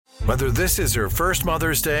Whether this is her first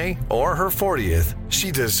Mother's Day or her 40th, she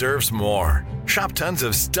deserves more. Shop tons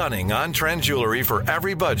of stunning on-trend jewelry for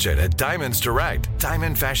every budget at Diamonds Direct.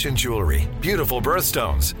 Diamond fashion jewelry, beautiful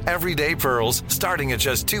birthstones, everyday pearls starting at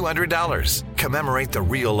just $200. Commemorate the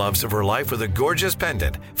real loves of her life with a gorgeous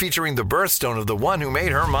pendant featuring the birthstone of the one who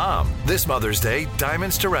made her mom. This Mother's Day,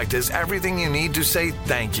 Diamonds Direct is everything you need to say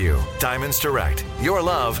thank you. Diamonds Direct, your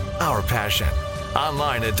love, our passion.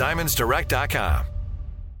 Online at diamondsdirect.com.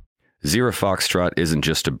 Zero Foxtrot isn't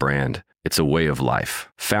just a brand, it's a way of life.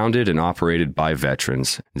 Founded and operated by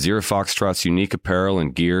veterans, Zero Foxtrot's unique apparel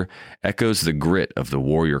and gear echoes the grit of the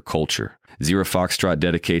warrior culture. Zero Foxtrot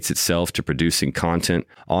dedicates itself to producing content,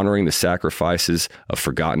 honoring the sacrifices of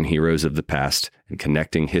forgotten heroes of the past, and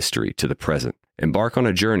connecting history to the present. Embark on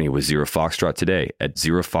a journey with Zero Foxtrot today at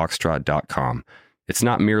zerofoxtrot.com. It's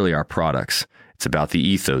not merely our products, it's about the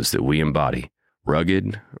ethos that we embody.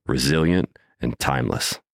 Rugged, resilient, and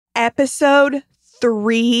timeless. Episode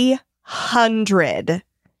 300.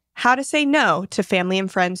 How to say no to family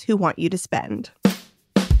and friends who want you to spend.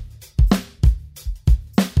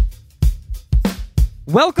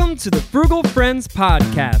 Welcome to the Frugal Friends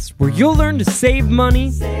Podcast, where you'll learn to save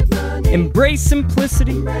money, embrace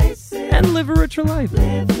simplicity, and live a richer life.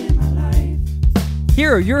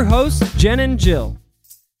 Here are your hosts, Jen and Jill.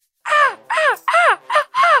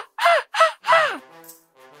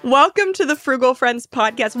 Welcome to the Frugal Friends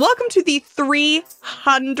Podcast. Welcome to the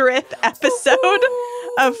 300th episode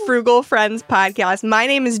of Frugal Friends Podcast. My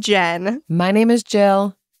name is Jen. My name is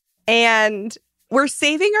Jill. And we're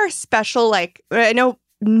saving our special, I know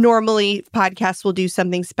normally podcasts will do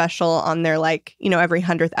something special on their, every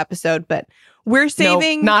 100th episode, but we're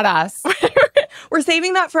saving... No, not us. We're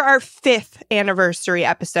saving that for our 5th anniversary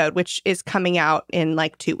episode, which is coming out in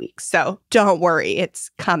 2 weeks. So don't worry, it's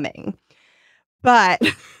coming. But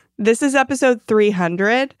this is episode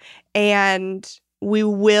 300, and we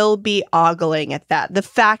will be ogling at that. The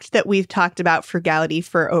fact that we've talked about frugality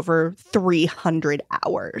for over 300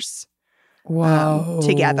 hours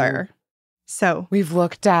together. So we've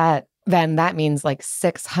looked at, then that means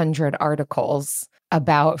 600 articles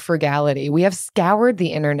about frugality. We have scoured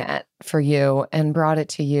the internet for you and brought it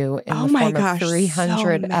to you in the form of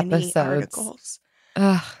 300 so many episodes.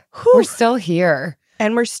 Articles. We're still here.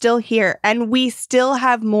 And we're still here. And we still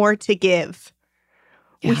have more to give.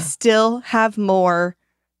 Yeah. We still have more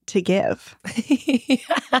to give.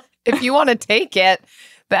 If you want to take it,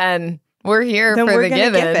 then we're here for the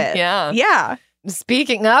giving. Give it. Yeah.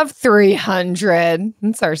 Speaking of 300,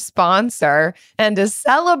 it's our sponsor. And to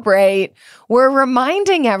celebrate, we're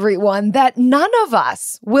reminding everyone that none of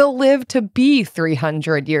us will live to be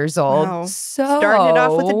 300 years old. Wow. So starting it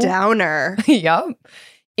off with a downer. Yep.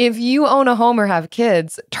 If you own a home or have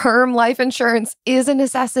kids, term life insurance is a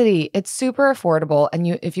necessity. It's super affordable. And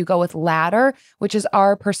if you go with Ladder, which is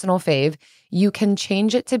our personal fave, you can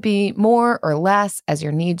change it to be more or less as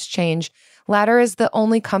your needs change. Ladder is the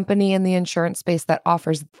only company in the insurance space that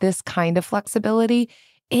offers this kind of flexibility,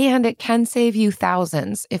 and it can save you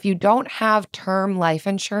thousands. If you don't have term life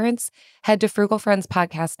insurance, head to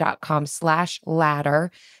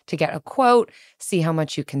frugalfriendspodcast.com/ladder to get a quote, see how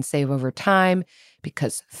much you can save over time.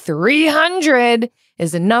 Because 300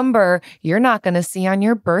 is a number you're not going to see on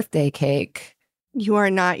your birthday cake. You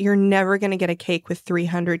are not. You're never going to get a cake with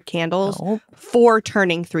 300 candles Nope. for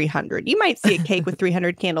turning 300. You might see a cake with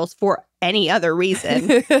 300 candles for any other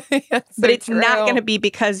reason, but it's not going to be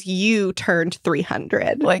because you turned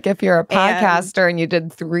 300. Like if you're a podcaster and you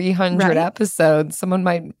did 300 episodes, someone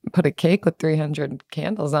might put a cake with 300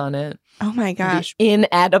 candles on it. Oh my gosh.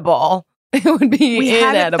 Inedible. It would be We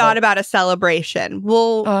inedible. haven't thought about a celebration.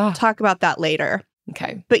 We'll talk about that later.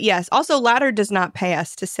 Okay. But yes, also Ladder does not pay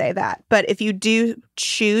us to say that. But if you do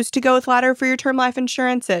choose to go with Ladder for your term life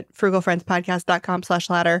insurance at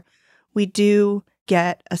frugalfriendspodcast.com/ladder, we do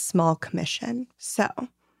get a small commission. So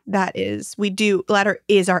Ladder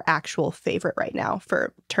is our actual favorite right now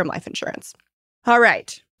for term life insurance. All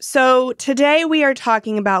right. So today we are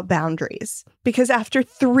talking about boundaries because after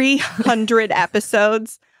 300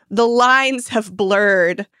 episodes, the lines have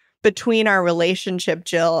blurred between our relationship,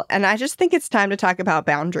 Jill, and I just think it's time to talk about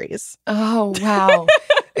boundaries. Oh, wow.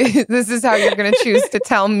 This is how you're going to choose to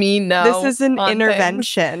tell me no. This is an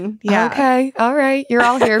intervention. Things. Yeah. Okay. All right. You're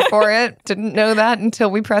all here for it. Didn't know that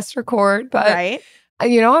until we pressed record. But, right.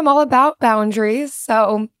 I'm all about boundaries.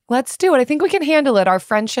 So let's do it. I think we can handle it. Our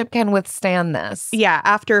friendship can withstand this. Yeah.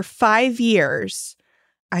 After 5 years,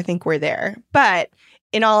 I think we're there. But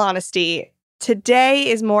in all honesty, today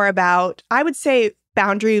is more about, I would say,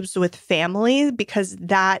 boundaries with family, because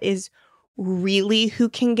that is really who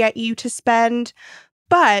can get you to spend.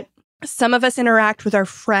 But Some of us interact with our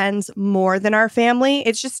friends more than our family.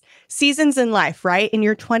 It's just seasons in life, right? In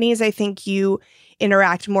your 20s, I think you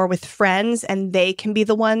interact more with friends and they can be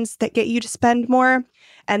the ones that get you to spend more.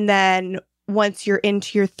 And then once you're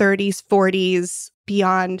into your 30s, 40s,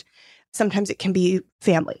 beyond, sometimes it can be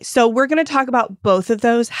family. So we're going to talk about both of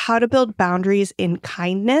those, how to build boundaries in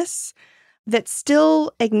kindness that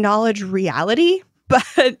still acknowledge reality,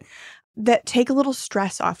 but that take a little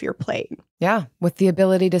stress off your plate. Yeah, with the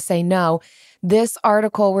ability to say no. This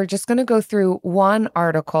article, we're just going to go through one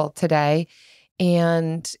article today,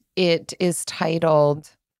 and it is titled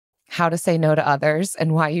How to Say No to Others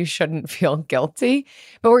and Why You Shouldn't Feel Guilty.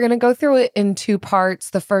 But we're going to go through it in two parts.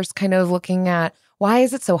 The first kind of looking at why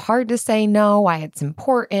is it so hard to say no, why it's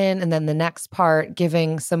important, and then the next part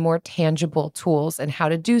giving some more tangible tools and how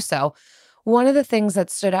to do so. One of the things that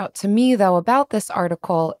stood out to me, though, about this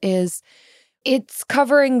article is it's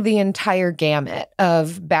covering the entire gamut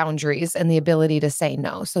of boundaries and the ability to say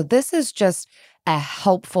no. So this is just a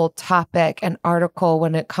helpful topic and article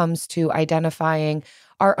when it comes to identifying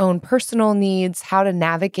our own personal needs, how to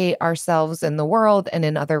navigate ourselves in the world and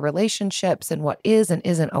in other relationships, and what is and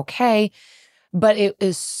isn't okay. But it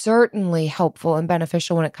is certainly helpful and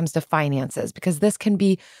beneficial when it comes to finances, because this can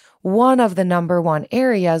be one of the number one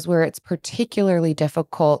areas where it's particularly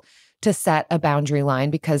difficult to set a boundary line,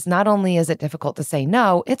 because not only is it difficult to say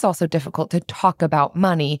no, it's also difficult to talk about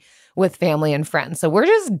money with family and friends. So we're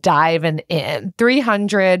just diving in.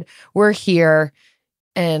 300, we're here,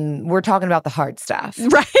 and we're talking about the hard stuff.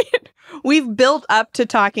 Right. We've built up to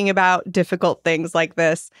talking about difficult things like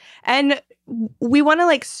this. And we want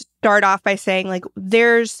to start off by saying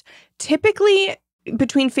there's typically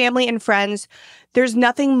between family and friends, there's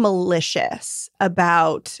nothing malicious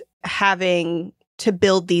about having to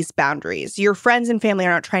build these boundaries. Your friends and family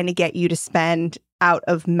are not trying to get you to spend out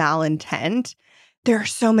of malintent. There are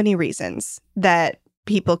so many reasons that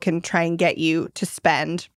people can try and get you to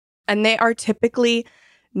spend, and they are typically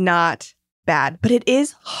not bad, but it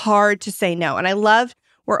is hard to say no. And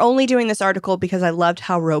we're only doing this article because I loved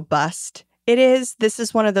how robust it is. This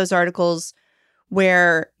is one of those articles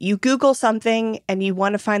where you Google something and you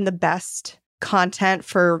want to find the best content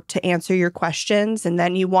to answer your questions, and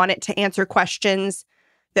then you want it to answer questions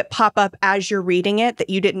that pop up as you're reading it that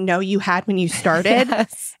you didn't know you had when you started.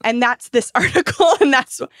 Yes. And that's this article,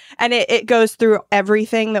 and it goes through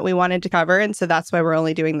everything that we wanted to cover, and so that's why we're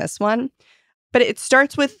only doing this one. But it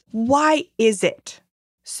starts with, why is it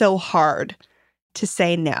so hard to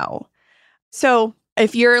say no? So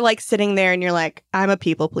if you're sitting there and you're like, I'm a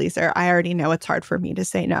people pleaser, I already know it's hard for me to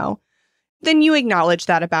say no, then you acknowledge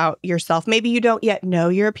that about yourself. Maybe you don't yet know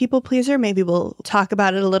you're a people pleaser. Maybe we'll talk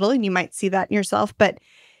about it a little and you might see that in yourself. But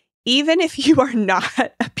even if you are not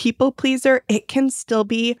a people pleaser, it can still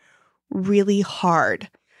be really hard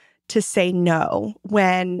to say no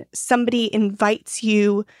when somebody invites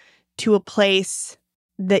you to a place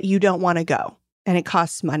that you don't want to go and it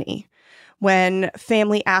costs money. When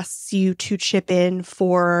family asks you to chip in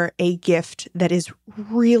for a gift that is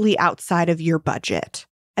really outside of your budget.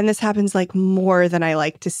 And this happens more than I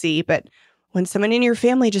like to see, but when someone in your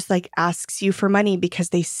family just asks you for money because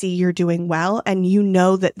they see you're doing well and you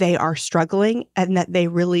know that they are struggling and that they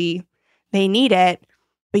need it,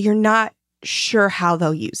 but you're not sure how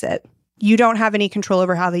they'll use it. You don't have any control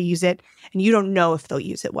over how they use it, and you don't know if they'll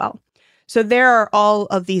use it well. So there are all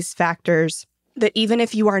of these factors that even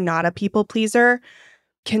if you are not a people pleaser,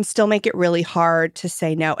 can still make it really hard to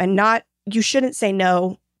say no. And you shouldn't say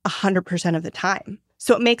no 100% of the time.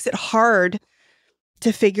 So it makes it hard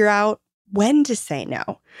to figure out when to say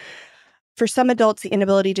no. For some adults, the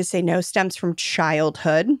inability to say no stems from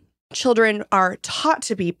childhood. Children are taught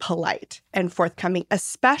to be polite and forthcoming,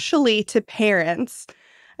 especially to parents.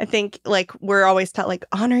 I think we're always taught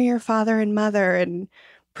honor your father and mother and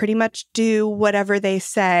pretty much do whatever they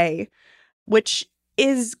say, which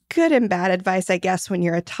is good and bad advice, I guess, when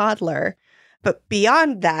you're a toddler. But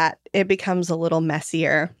beyond that, it becomes a little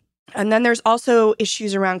messier. And then there's also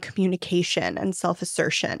issues around communication and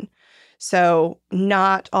self-assertion. So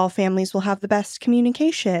not all families will have the best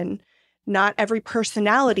communication. Not every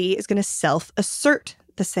personality is going to self-assert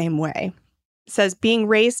the same way. It says being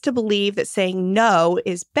raised to believe that saying no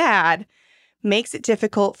is bad makes it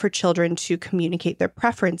difficult for children to communicate their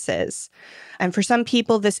preferences. And for some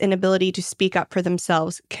people, this inability to speak up for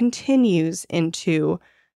themselves continues into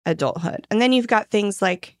adulthood. And then you've got things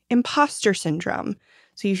like imposter syndrome.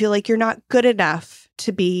 So you feel like you're not good enough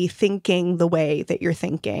to be thinking the way that you're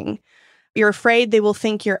thinking. You're afraid they will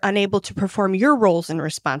think you're unable to perform your roles and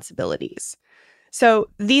responsibilities. So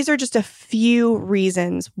these are just a few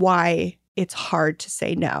reasons why it's hard to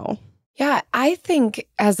say no. Yeah, I think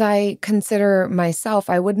as I consider myself,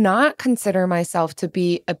 I would not consider myself to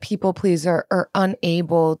be a people pleaser or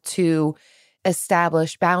unable to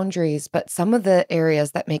establish boundaries. But some of the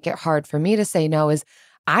areas that make it hard for me to say no is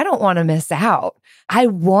I don't want to miss out. I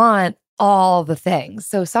want all the things.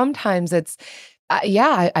 So sometimes it's,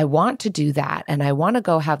 I want to do that. And I want to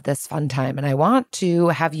go have this fun time. And I want to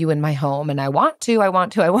have you in my home. And I want to.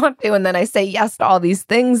 And then I say yes to all these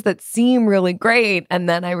things that seem really great. And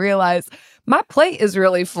then I realize my plate is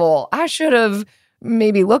really full. I should have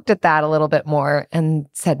maybe looked at that a little bit more and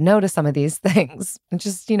said no to some of these things. And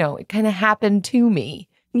just, it kind of happened to me.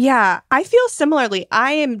 Yeah, I feel similarly.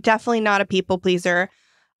 I am definitely not a people pleaser.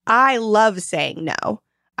 I love saying no.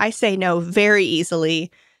 I say no very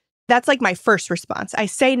easily. That's like my first response. I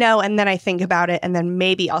say no and then I think about it and then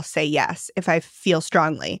maybe I'll say yes if I feel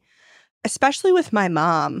strongly. Especially with my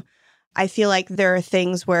mom, I feel like there are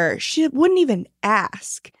things where she wouldn't even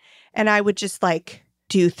ask and I would just like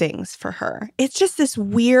do things for her. It's just this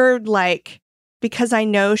weird because I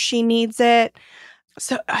know she needs it.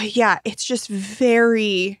 So yeah, it's just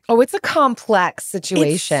very... Oh, it's a complex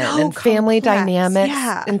situation and family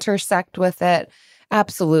dynamics intersect with it.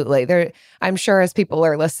 Absolutely. I'm sure as people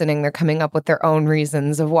are listening, they're coming up with their own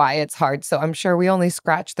reasons of why it's hard. So I'm sure we only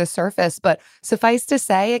scratch the surface, but suffice to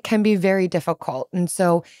say, it can be very difficult. And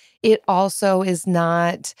so it also is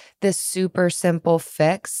not this super simple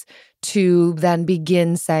fix to then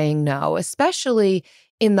begin saying no, especially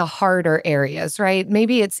in the harder areas, right?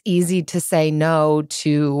 Maybe it's easy to say no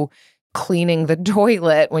to cleaning the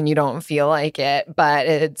toilet when you don't feel like it, but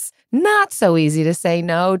it's not so easy to say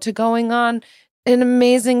no to going on an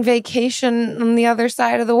amazing vacation on the other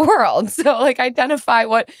side of the world. So identify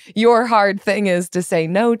what your hard thing is to say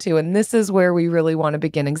no to. And this is where we really want to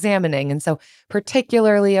begin examining. And so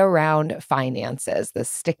particularly around finances, the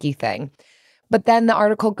sticky thing. But then the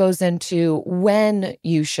article goes into when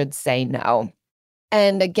you should say no.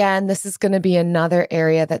 And again, this is going to be another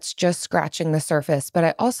area that's just scratching the surface. But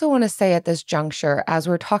I also want to say at this juncture, as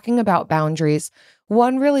we're talking about boundaries,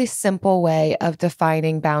 one really simple way of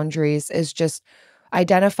defining boundaries is just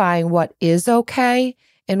identifying what is okay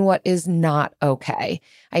and what is not okay.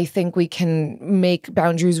 I think we can make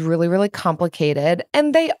boundaries really, really complicated,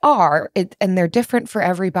 and they are, and they're different for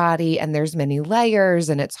everybody, and there's many layers,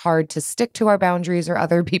 and it's hard to stick to our boundaries or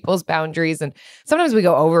other people's boundaries, and sometimes we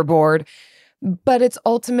go overboard. But it's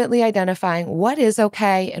ultimately identifying what is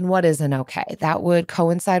okay and what isn't okay. That would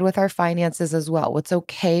coincide with our finances as well. What's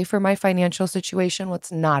okay for my financial situation,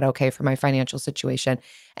 what's not okay for my financial situation,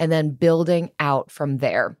 and then building out from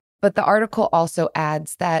there. But the article also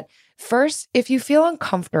adds that first, if you feel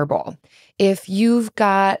uncomfortable, if you've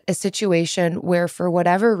got a situation where for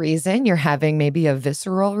whatever reason you're having maybe a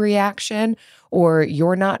visceral reaction or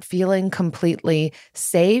you're not feeling completely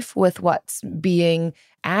safe with what's being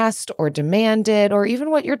asked or demanded, or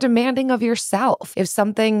even what you're demanding of yourself. If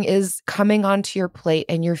something is coming onto your plate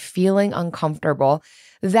and you're feeling uncomfortable,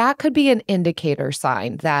 that could be an indicator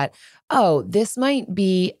sign that, oh, this might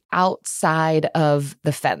be outside of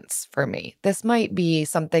the fence for me. This might be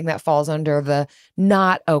something that falls under the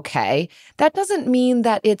not okay. That doesn't mean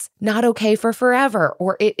that it's not okay for forever,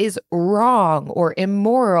 or it is wrong or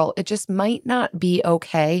immoral. It just might not be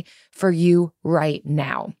okay for you right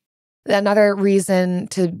now. Another reason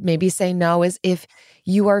to maybe say no is if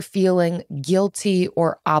you are feeling guilty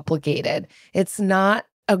or obligated. It's not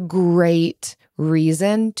a great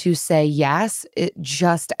reason to say yes,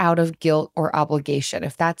 just out of guilt or obligation.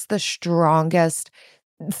 If that's the strongest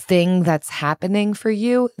thing that's happening for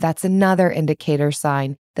you, that's another indicator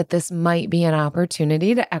sign that this might be an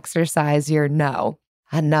opportunity to exercise your no.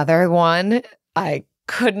 Another one, I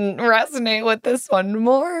couldn't resonate with this one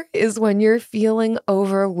more, is when you're feeling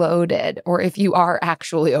overloaded, or if you are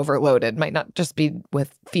actually overloaded, might not just be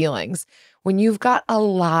with feelings, when you've got a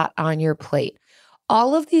lot on your plate.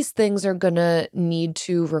 All of these things are going to need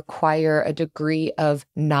to require a degree of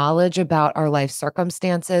knowledge about our life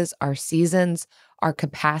circumstances, our seasons, our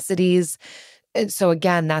capacities. And so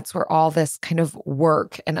again, that's where all this kind of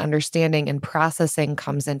work and understanding and processing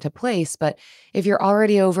comes into place. But if you're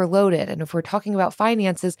already overloaded, and if we're talking about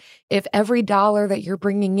finances, if every dollar that you're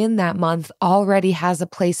bringing in that month already has a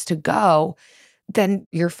place to go, then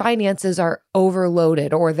your finances are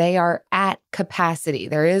overloaded or they are at capacity.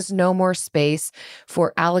 There is no more space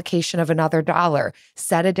for allocation of another dollar.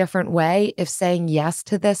 Said a different way, if saying yes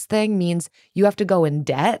to this thing means you have to go in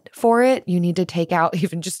debt for it, you need to take out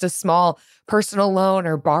even just a small personal loan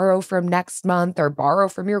or borrow from next month or borrow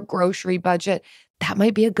from your grocery budget, that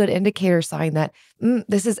might be a good indicator sign that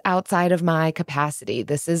this is outside of my capacity.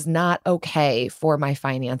 This is not okay for my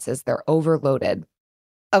finances. They're overloaded.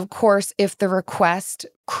 Of course, if the request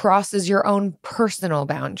crosses your own personal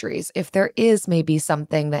boundaries, if there is maybe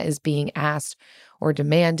something that is being asked or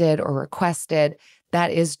demanded or requested that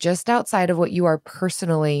is just outside of what you are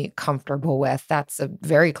personally comfortable with, that's a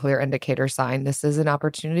very clear indicator sign. This is an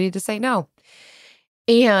opportunity to say no.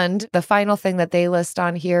 And the final thing that they list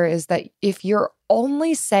on here is that if you're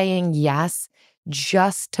only saying yes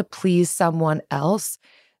just to please someone else,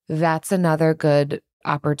 that's another good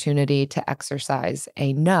opportunity to exercise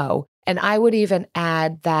a no. And I would even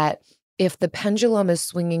add that if the pendulum is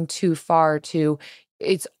swinging too far to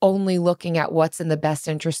it's only looking at what's in the best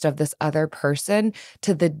interest of this other person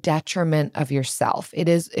to the detriment of yourself. It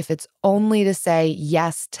is, if it's only to say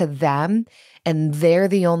yes to them and they're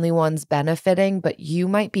the only ones benefiting, but you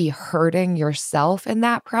might be hurting yourself in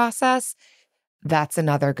that process, that's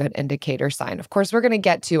another good indicator sign. Of course, we're going to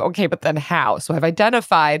get to, okay, but then how? So I've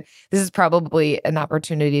identified this is probably an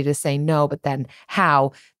opportunity to say no, but then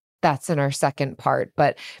how? That's in our second part.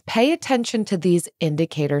 But pay attention to these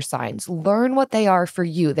indicator signs. Learn what they are for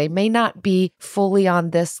you. They may not be fully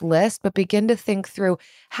on this list, but begin to think through,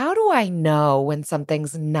 how do I know when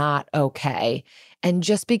something's not okay? And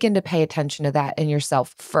just begin to pay attention to that in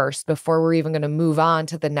yourself first before we're even going to move on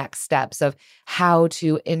to the next steps of how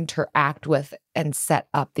to interact with and set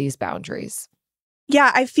up these boundaries.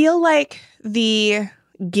 Yeah, I feel like the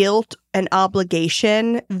guilt and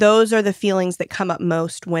obligation, those are the feelings that come up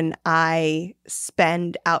most when I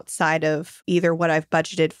spend outside of either what I've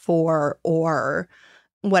budgeted for or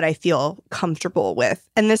what I feel comfortable with.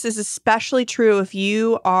 And this is especially true if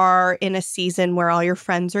you are in a season where all your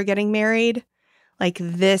friends are getting married. Like,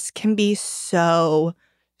 this can be so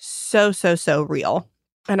real.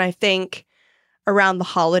 And I think around the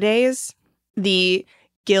holidays, the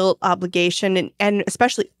guilt, obligation, and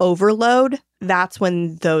especially overload, that's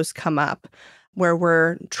when those come up, where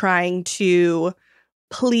we're trying to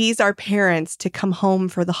please our parents to come home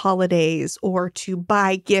for the holidays or to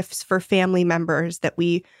buy gifts for family members that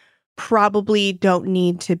we probably don't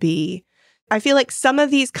need to be. I feel like some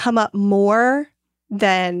of these come up more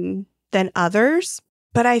than others,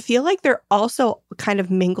 but I feel like they're also kind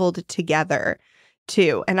of mingled together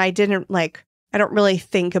too. And I don't really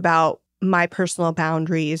think about my personal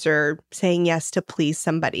boundaries or saying yes to please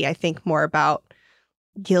somebody. I think more about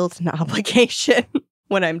guilt and obligation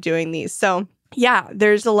when I'm doing these. So yeah,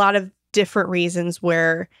 there's a lot of different reasons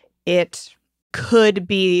where it could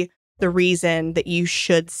be the reason that you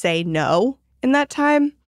should say no in that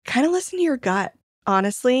time. Kind of listen to your gut,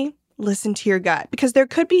 honestly. Listen to your gut, because there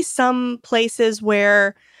could be some places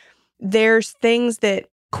where there's things that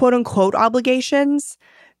quote unquote obligations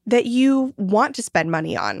that you want to spend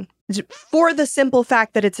money on for the simple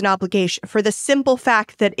fact that it's an obligation, for the simple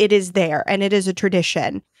fact that it is there and it is a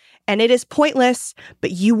tradition and it is pointless,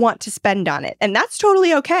 but you want to spend on it. And that's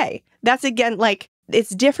totally okay. That's, again, like,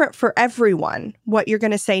 it's different for everyone what you're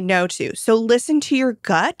going to say no to. So listen to your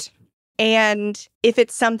gut. And if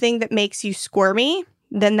it's something that makes you squirmy,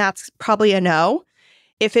 then that's probably a no.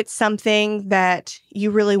 If it's something that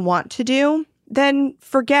you really want to do, then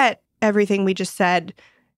forget everything we just said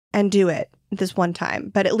and do it this one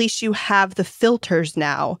time. But at least you have the filters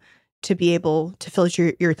now to be able to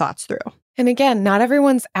filter your thoughts through. And again, not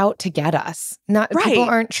everyone's out to get us. Right. People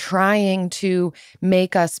aren't trying to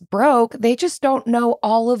make us broke. They just don't know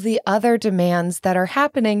all of the other demands that are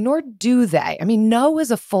happening, nor do they. I mean, no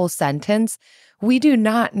is a full sentence. We do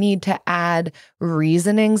not need to add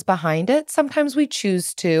reasonings behind it. Sometimes we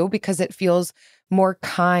choose to because it feels more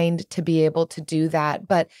kind to be able to do that.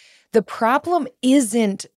 But the problem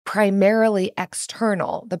isn't primarily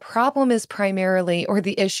external. The problem is primarily, or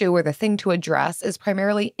the issue or the thing to address is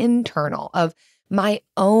primarily internal, of my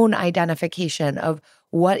own identification of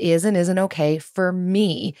what is and isn't okay for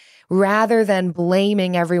me, rather than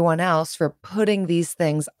blaming everyone else for putting these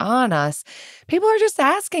things on us. People are just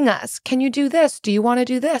asking us, can you do this? Do you want to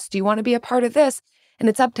do this? Do you want to be a part of this? And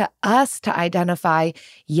it's up to us to identify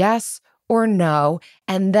yes or no,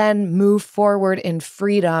 and then move forward in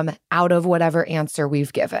freedom out of whatever answer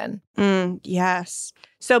we've given. Yes.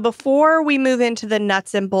 So before we move into the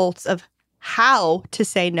nuts and bolts of how to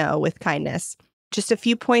say no with kindness, just a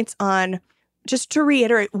few points on, just to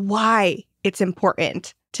reiterate why it's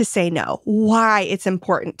important to say no, why it's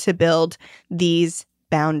important to build these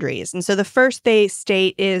boundaries. And so the first they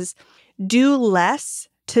state is do less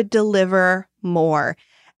to deliver more.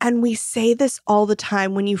 And we say this all the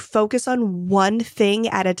time. When you focus on one thing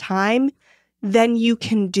at a time, then you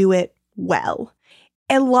can do it well.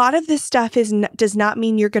 A lot of this stuff does not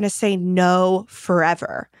mean you're going to say no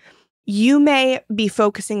forever. You may be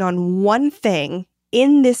focusing on one thing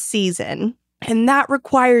in this season And that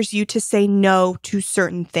requires you to say no to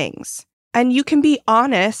certain things. And you can be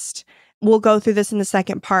honest. We'll go through this in the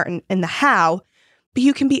second part in the how, but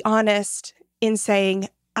you can be honest in saying,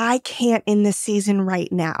 I can't in this season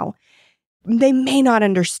right now. They may not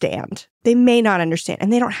understand. And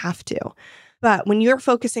they don't have to. But when you're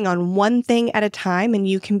focusing on one thing at a time and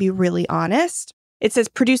you can be really honest, it says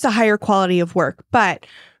produce a higher quality of work. But,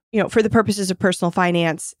 for the purposes of personal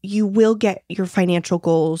finance, you will get your financial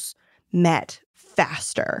goals met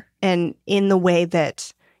faster and in the way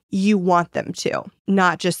that you want them to,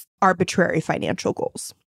 not just arbitrary financial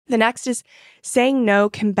goals. The next is saying no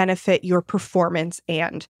can benefit your performance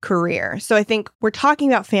and career. So I think we're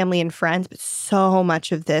talking about family and friends, but so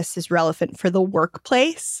much of this is relevant for the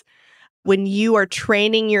workplace. When you are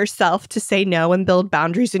training yourself to say no and build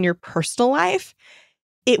boundaries in your personal life,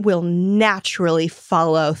 it will naturally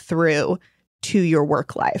follow through to your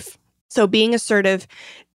work life. So being assertive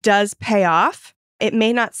does pay off. It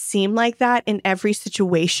may not seem like that in every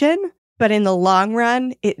situation, but in the long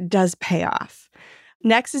run, it does pay off.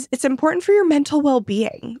 Next is it's important for your mental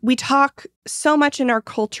well-being. We talk so much in our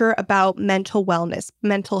culture about mental wellness,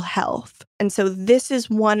 mental health. And so this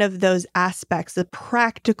is one of those aspects, the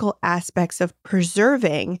practical aspects of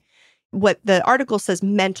preserving what the article says,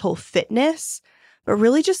 mental fitness, but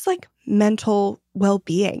really just like mental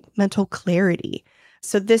well-being, mental clarity.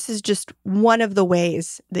 So this is just one of the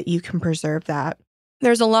ways that you can preserve that.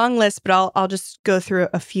 There's a long list, but I'll just go through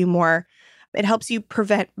a few more. It helps you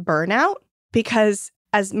prevent burnout because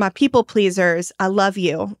as my people pleasers, I love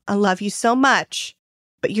you. I love you so much,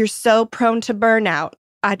 but you're so prone to burnout.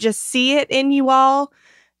 I just see it in you all.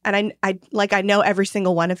 And I know every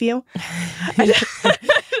single one of you.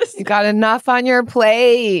 You got enough on your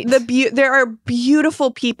plate. There are beautiful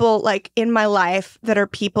people like in my life that are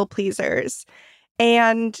people pleasers.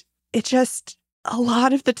 And it just a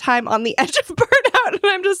lot of the time on the edge of burnout. And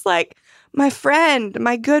I'm just like, my friend,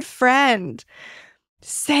 my good friend,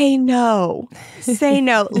 say no. Say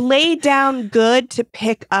no. Lay down good to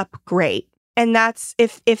pick up great. And that's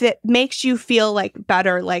if it makes you feel like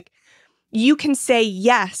better, like you can say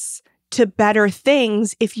yes to better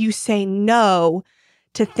things if you say no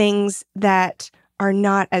to things that are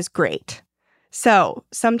not as great. So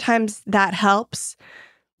sometimes that helps.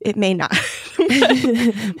 It may not.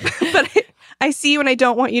 but I see you and I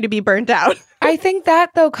don't want you to be burnt out. I think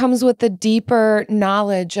that, though, comes with the deeper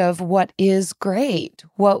knowledge of what is great.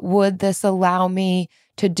 What would this allow me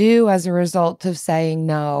to do as a result of saying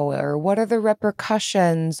no? Or what are the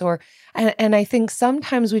repercussions? And I think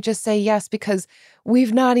sometimes we just say yes because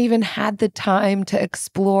we've not even had the time to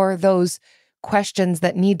explore those questions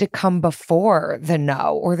that need to come before the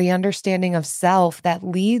no, or the understanding of self that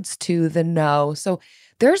leads to the no. So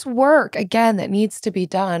there's work, again, that needs to be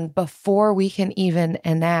done before we can even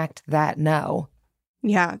enact that no.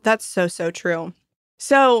 Yeah, that's so, so true.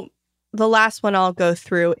 So the last one I'll go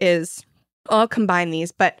through is, I'll combine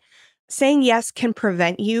these, but saying yes can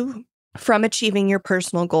prevent you from achieving your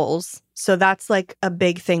personal goals. So that's like a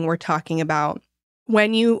big thing we're talking about.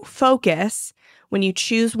 When you focus, when you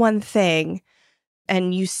choose one thing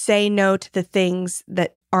and you say no to the things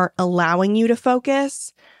that aren't allowing you to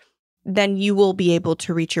focus, then you will be able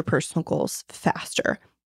to reach your personal goals faster.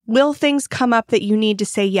 Will things come up that you need to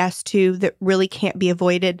say yes to that really can't be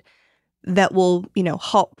avoided that will,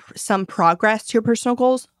 halt some progress to your personal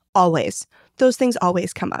goals? Always. Those things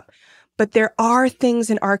always come up. But there are things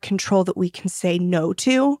in our control that we can say no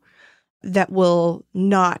to that will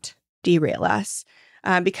not derail us.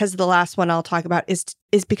 Because the last one I'll talk about is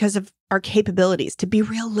because of our capabilities, to be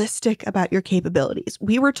realistic about your capabilities.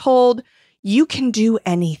 We were told you can do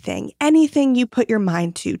anything you put your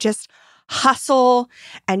mind to. Just hustle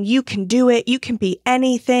and you can do it. You can be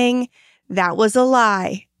anything. That was a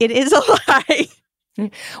lie. It is a lie.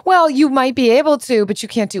 Well, you might be able to, but you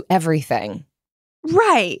can't do everything.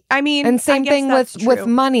 Right. I mean, and same thing with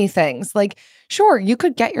money things. Like, sure, you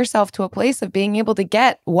could get yourself to a place of being able to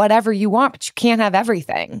get whatever you want, but you can't have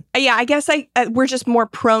everything. Yeah, I guess we're just more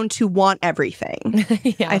prone to want everything.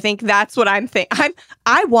 Yeah. I think that's what I'm thinking.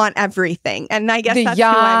 I want everything, and I guess that's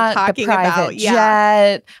yacht, who I'm talking the private about.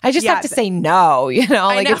 Jet. I just have to say no.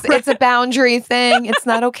 It's a boundary thing. It's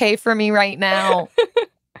not okay for me right now.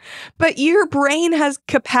 But your brain has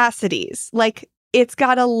capacities. Like, it's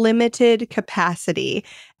got a limited capacity,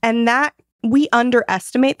 and that we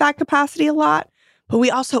underestimate that capacity a lot, but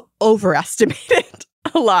we also overestimate it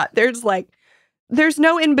a lot. There's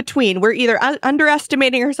no in between. We're either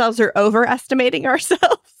underestimating ourselves or overestimating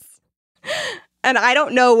ourselves. And I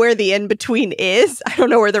don't know where the in-between is. I don't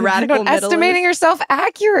know where the radical middle is. Estimating yourself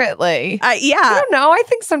accurately. Yeah. I don't know. I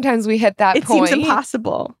think sometimes we hit that point. It seems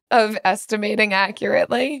impossible. Of estimating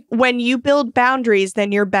accurately. When you build boundaries,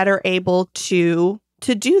 then you're better able to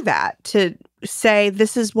do that, to say,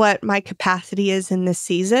 this is what my capacity is in this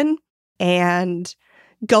season, and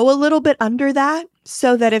go a little bit under that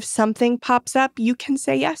so that if something pops up, you can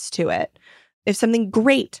say yes to it. If something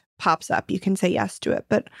great pops up, you can say yes to it.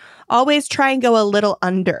 But always try and go a little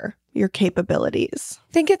under your capabilities.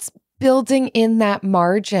 I think it's building in that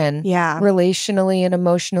margin relationally and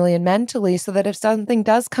emotionally and mentally so that if something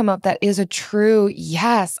does come up that is a true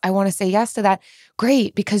yes, I want to say yes to that,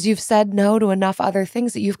 great, because you've said no to enough other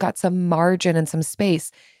things that you've got some margin and some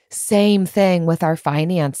space. Same thing with our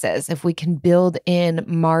finances. If we can build in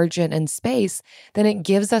margin and space, then it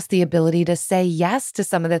gives us the ability to say yes to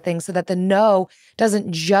some of the things so that the no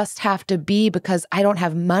doesn't just have to be because I don't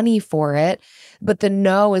have money for it, but the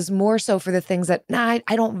no is more so for the things that, I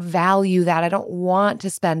don't value that. I don't want to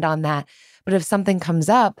spend on that. But if something comes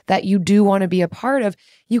up that you do want to be a part of,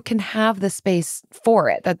 you can have the space for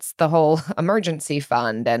it. That's the whole emergency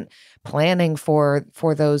fund and planning for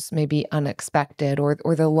those maybe unexpected or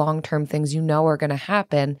the long-term things you know are going to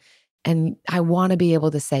happen. And I want to be able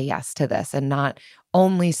to say yes to this and not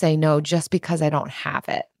only say no just because I don't have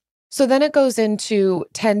it. So then it goes into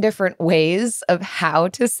 10 different ways of how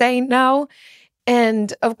to say no.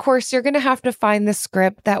 And of course, you're going to have to find the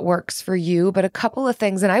script that works for you, but a couple of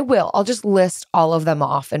things, and I'll just list all of them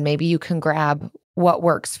off and maybe you can grab what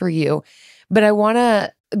works for you. But I want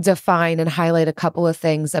to define and highlight a couple of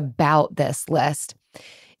things about this list.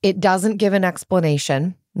 It doesn't give an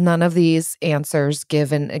explanation. None of these answers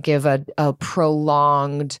give a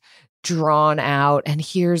prolonged, drawn out, and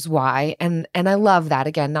here's why. And I love that.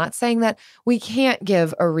 Again, not saying that we can't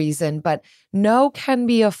give a reason, but no can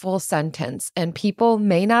be a full sentence and people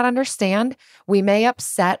may not understand. We may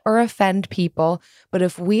upset or offend people, but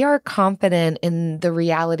if we are confident in the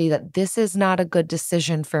reality that this is not a good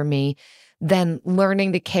decision for me, then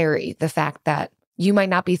learning to carry the fact that you might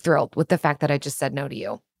not be thrilled with the fact that I just said no to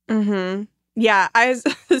you. Mm-hmm. Yeah.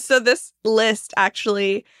 So this list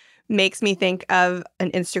actually makes me think of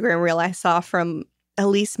an Instagram reel I saw from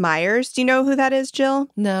Elise Myers. Do you know who that is, Jill?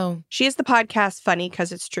 No. She is the podcast Funny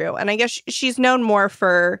Because It's True. And I guess she's known more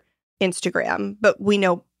for Instagram, but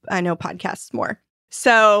I know podcasts more.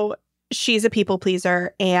 So she's a people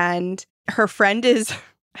pleaser and her friend is,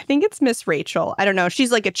 I think it's Miss Rachel. I don't know.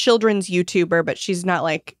 She's like a children's YouTuber, but she's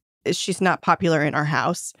not popular in our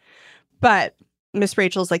house. But Miss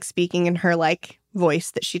Rachel's like speaking in her like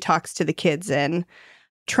voice that she talks to the kids in,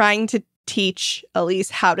 trying to teach Elise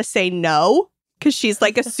how to say no because she's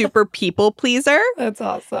like a super people pleaser. That's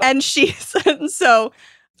awesome. And so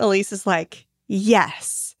Elise is like,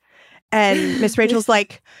 yes. And Miss Rachel's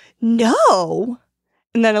like, no.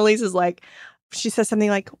 And then Elise is like, she says something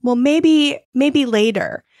like, well, maybe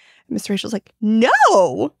later. Miss Rachel's like,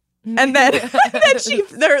 no. And then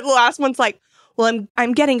the last one's like, well,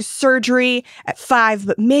 I'm getting surgery at 5,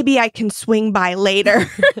 but maybe I can swing by later.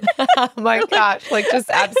 Oh my gosh, like just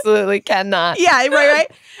absolutely cannot. Yeah, right.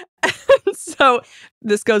 So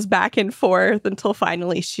this goes back and forth until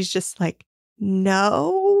finally she's just like,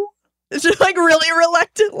 no. It's just like really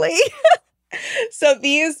reluctantly. So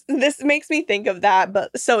this makes me think of that.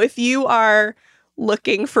 But so if you are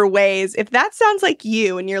looking for ways, if that sounds like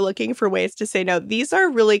you and you're looking for ways to say no, these are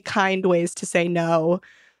really kind ways to say no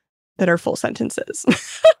that are full sentences.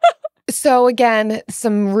 So again,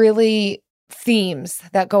 some really themes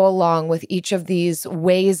that go along with each of these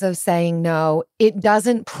ways of saying no. It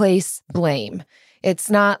doesn't place blame. It's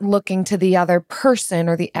not looking to the other person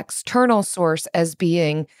or the external source as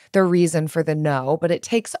being the reason for the no, but it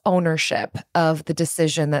takes ownership of the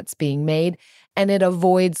decision that's being made and it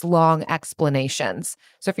avoids long explanations.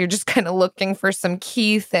 So if you're just kind of looking for some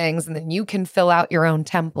key things, and then you can fill out your own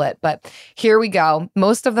template. But here we go.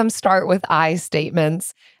 Most of them start with I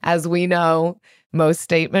statements. As we know, most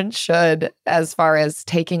statements should, as far as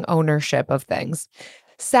taking ownership of things.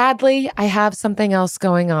 Sadly, I have something else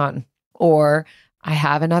going on, or I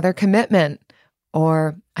have another commitment,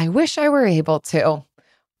 or I wish I were able to,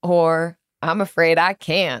 or I'm afraid I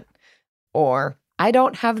can't, or I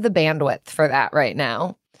don't have the bandwidth for that right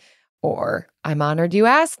now, or I'm honored you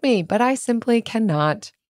asked me, but I simply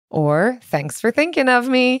cannot, or thanks for thinking of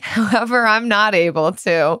me, however, I'm not able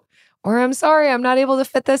to, or I'm sorry, I'm not able to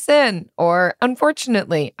fit this in, or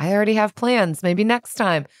unfortunately, I already have plans, maybe next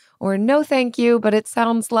time, or no thank you, but it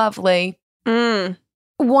sounds lovely.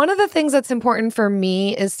 One of the things that's important for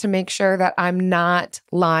me is to make sure that I'm not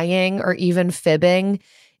lying or even fibbing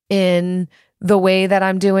in the way that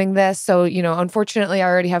I'm doing this. So, unfortunately, I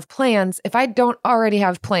already have plans. If I don't already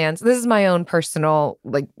have plans, this is my own personal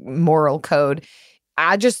moral code.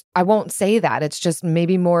 I won't say that. It's just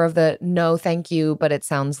maybe more of the no, thank you, but it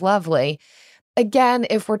sounds lovely. Again,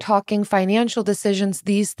 if we're talking financial decisions,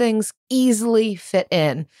 these things easily fit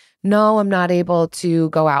in. No, I'm not able to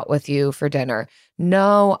go out with you for dinner.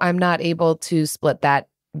 No, I'm not able to split that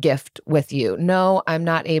gift with you. No, I'm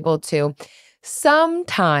not able to.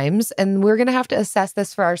 Sometimes, and we're going to have to assess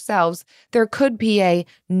this for ourselves, there could be a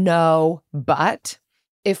no, but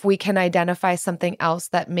if we can identify something else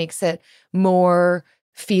that makes it more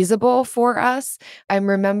feasible for us. I'm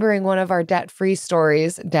remembering one of our debt-free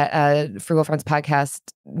stories, Frugal Friends podcast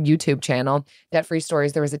YouTube channel, debt-free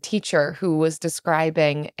stories. There was a teacher who was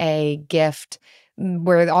describing a gift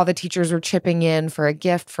where all the teachers were chipping in for a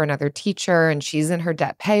gift for another teacher, and she's in her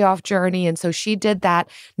debt payoff journey. And so she did that.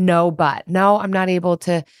 No, I'm not able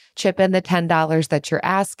to chip in the $10 that you're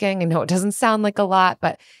asking. I know it doesn't sound like a lot,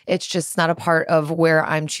 but it's just not a part of where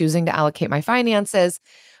I'm choosing to allocate my finances.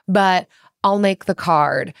 But I'll make the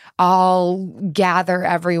card. I'll gather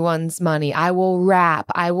everyone's money. I will wrap.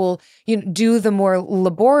 I will do the more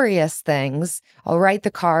laborious things. I'll write the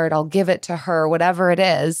card. I'll give it to her, whatever it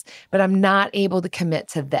is, but I'm not able to commit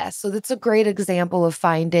to this. So that's a great example of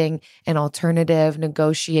finding an alternative,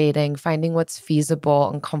 negotiating, finding what's feasible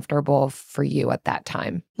and comfortable for you at that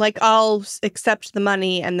time. I'll accept the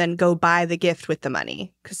money and then go buy the gift with the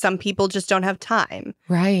money because some people just don't have time.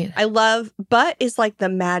 Right. I love, but is the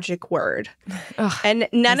magic word. Ugh, and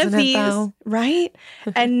none of these, right?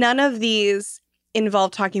 And none of these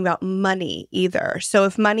involve talking about money either. So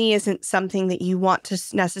if money isn't something that you want to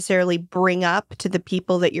necessarily bring up to the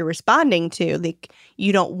people that you're responding to,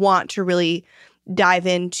 you don't want to really dive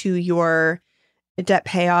into your debt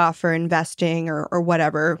payoff or investing or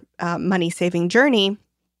whatever money-saving journey,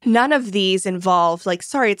 none of these involve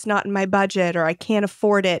sorry, it's not in my budget or I can't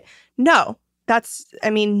afford it. No,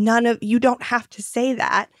 you don't have to say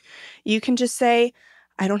that. You can just say,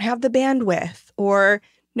 I don't have the bandwidth, or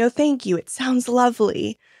no, thank you. It sounds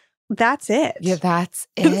lovely. That's it. Yeah, that's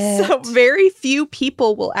it. So very few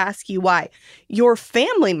people will ask you why. Your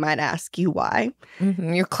family might ask you why.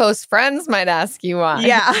 Mm-hmm. Your close friends might ask you why.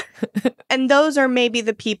 Yeah. And those are maybe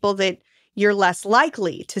the people that you're less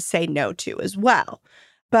likely to say no to as well.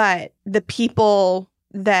 But the people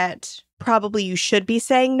that probably you should be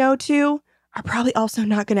saying no to are probably also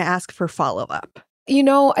not going to ask for follow-up.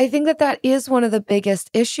 I think that is one of the biggest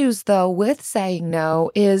issues, though, with saying no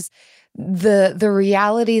is the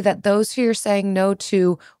reality that those who you're saying no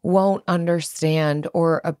to won't understand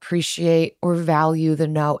or appreciate or value the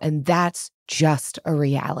no. And that's just a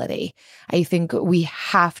reality. I think we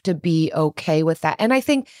have to be okay with that. And I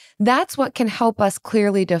think that's what can help us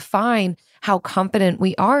clearly define how confident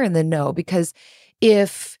we are in the no, because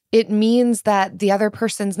if it means that the other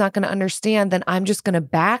person's not going to understand, then I'm just going to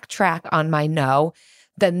backtrack on my no,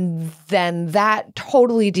 then that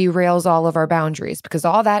totally derails all of our boundaries, because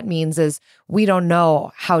all that means is we don't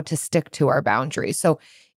know how to stick to our boundaries. So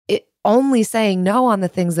only saying no on the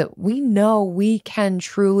things that we know we can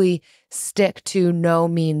truly stick to, no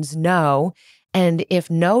means no. And if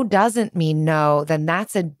no doesn't mean no, then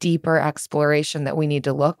that's a deeper exploration that we need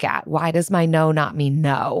to look at. Why does my no not mean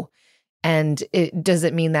no? And does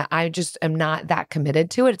it mean that I just am not that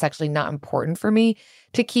committed to it? It's actually not important for me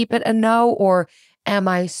to keep it a no? Or am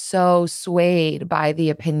I so swayed by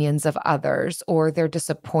the opinions of others or their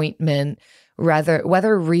disappointment,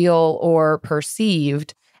 whether real or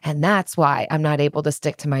perceived? And that's why I'm not able to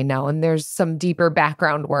stick to my no. And there's some deeper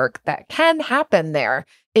background work that can happen there.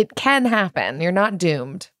 It can happen. You're not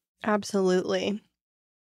doomed. Absolutely.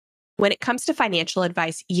 When it comes to financial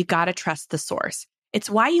advice, you got to trust the source. It's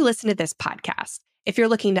why you listen to this podcast. If you're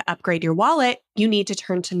looking to upgrade your wallet, you need to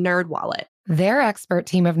turn to NerdWallet. Their expert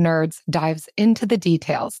team of nerds dives into the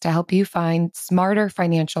details to help you find smarter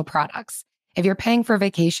financial products. If you're paying for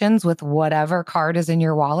vacations with whatever card is in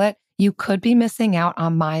your wallet, you could be missing out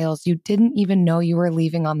on miles you didn't even know you were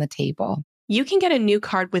leaving on the table. You can get a new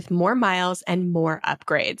card with more miles and more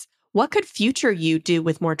upgrades. What could future you do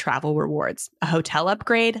with more travel rewards? A hotel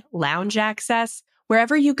upgrade, lounge access?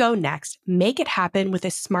 Wherever you go next, make it happen with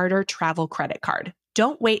a smarter travel credit card.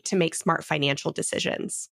 Don't wait to make smart financial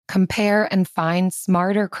decisions. Compare and find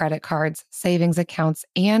smarter credit cards, savings accounts,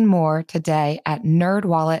 and more today at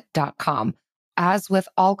nerdwallet.com. As with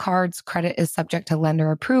all cards, credit is subject to lender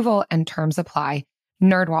approval and terms apply.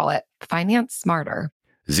 NerdWallet. Finance smarter.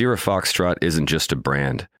 Zero Foxtrot isn't just a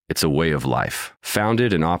brand, it's a way of life.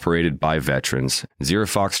 Founded and operated by veterans, Zero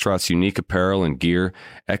Foxtrot's unique apparel and gear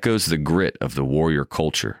echoes the grit of the warrior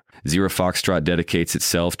culture. Zero Foxtrot dedicates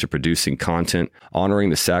itself to producing content, honoring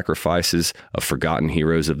the sacrifices of forgotten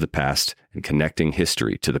heroes of the past, and connecting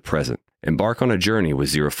history to the present. Embark on a journey with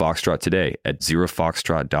Zero Foxtrot today at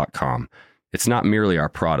zerofoxtrot.com. It's not merely our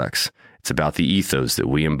products, it's about the ethos that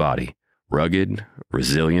we embody: rugged,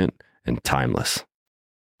 resilient, and timeless.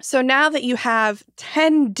 So now that you have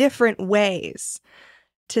 10 different ways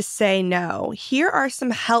to say no, here are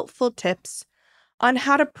some helpful tips on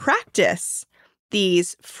how to practice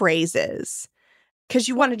these phrases, because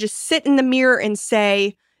you want to just sit in the mirror and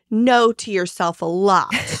say no to yourself a lot.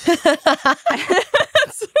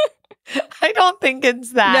 I don't think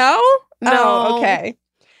it's that. No? No. Oh, okay.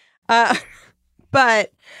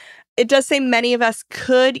 But it does say many of us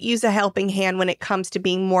could use a helping hand when it comes to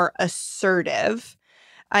being more assertive.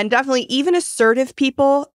 And definitely, even assertive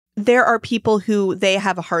people, there are people who they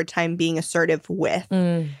have a hard time being assertive with.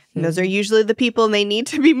 And those are usually the people they need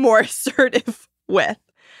to be more assertive with.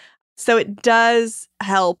 So it does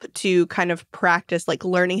help to kind of practice, like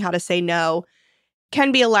learning how to say no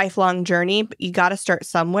can be a lifelong journey, but you got to start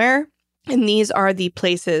somewhere. And these are the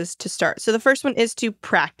places to start. So the first one is to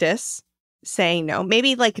practice saying no.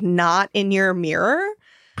 Maybe like not in your mirror.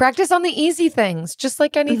 Practice on the easy things, just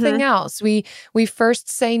like anything else. We first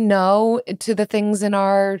say no to the things in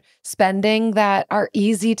our spending that are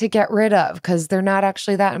easy to get rid of because they're not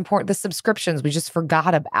actually that important. The subscriptions we just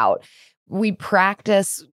forgot about. We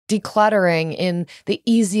practice decluttering in the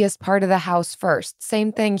easiest part of the house first.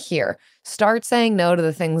 Same thing here. Start saying no to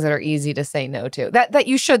the things that are easy to say no to, that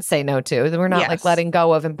you should say no to. We're not like letting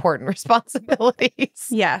go of important responsibilities.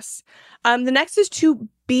 Yes. The next is to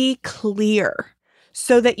be clear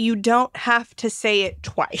so that you don't have to say it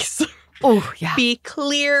twice. Oh, yeah. Be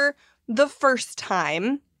clear the first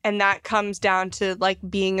time. And that comes down to like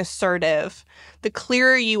being assertive. The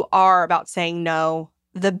clearer you are about saying no,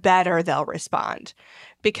 the better they'll respond.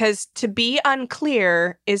 Because to be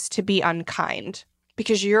unclear is to be unkind.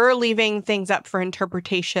 Because you're leaving things up for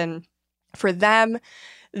interpretation for them.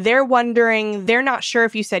 They're wondering, they're not sure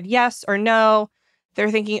if you said yes or no. They're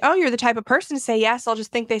thinking, oh, you're the type of person to say yes. I'll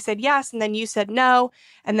just think they said yes. And then you said no.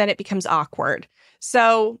 And then it becomes awkward.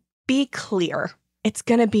 So be clear. It's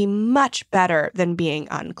going to be much better than being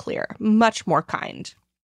unclear. Much more kind.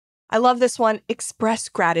 I love this one. Express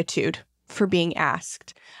gratitude for being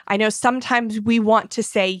asked. I know sometimes we want to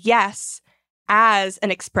say yes as an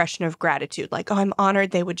expression of gratitude. Like, oh, I'm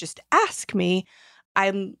honored they would just ask me.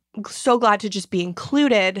 I'm so glad to just be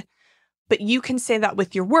included. But you can say that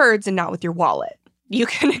with your words and not with your wallet. You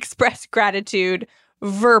can express gratitude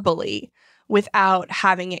verbally without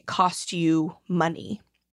having it cost you money.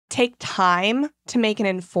 Take time to make an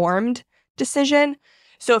informed decision.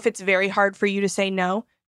 So if it's very hard for you to say no,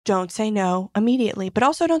 don't say no immediately, but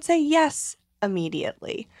also don't say yes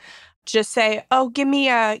immediately. Just say, oh, give me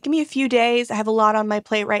a few days. I have a lot on my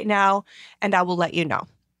plate right now, and I will let you know.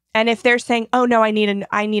 And if they're saying, oh, no, I need an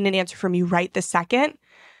answer from you right this second,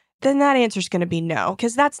 then that answer is going to be no,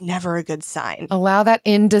 because that's never a good sign. Allow that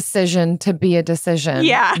indecision to be a decision.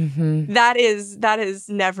 Yeah, that is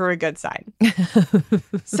never a good sign.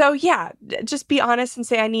 So yeah, just be honest and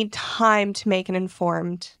say, I need time to make an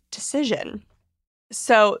informed decision.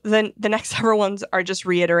 So then the next several ones are just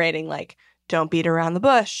reiterating, like, don't beat around the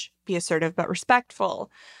bush, be assertive but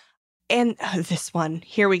respectful. And this one,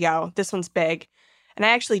 here we go. This one's big. And I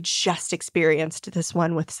actually just experienced this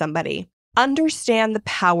one with somebody. Understand the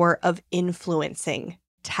power of influencing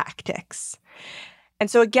tactics. And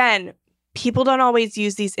so again, people don't always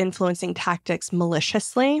use these influencing tactics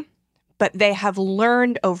maliciously, but they have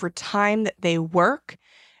learned over time that they work,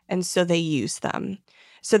 and so they use them.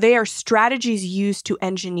 So they are strategies used to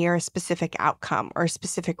engineer a specific outcome or a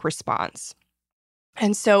specific response.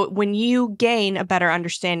 And so when you gain a better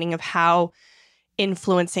understanding of how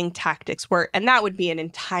influencing tactics work, and that would be an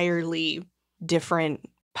entirely different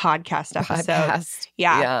podcast episode.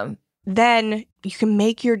 Yeah. Then you can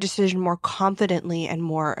make your decision more confidently and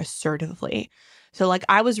more assertively. So like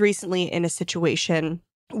I was recently in a situation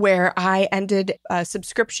where I ended a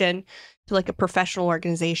subscription to like a professional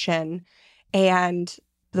organization, and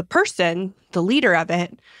the person, the leader of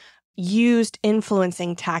it, used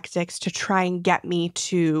influencing tactics to try and get me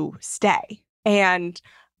to stay. And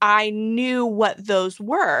I knew what those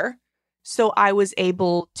were, so I was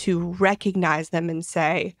able to recognize them and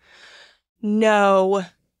say, no,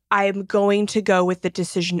 I'm going to go with the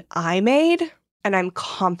decision I made, and I'm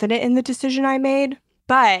confident in the decision I made,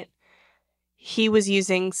 but he was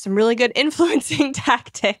using some really good influencing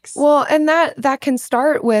tactics. Well, and that can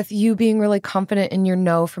start with you being really confident in your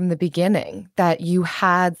no from the beginning, that you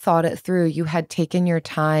had thought it through, you had taken your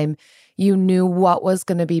time, You knew what was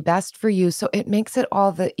going to be best for you. So it makes it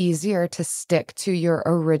all the easier to stick to your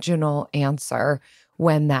original answer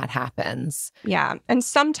when that happens. Yeah. And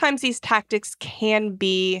sometimes these tactics can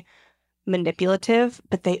be manipulative,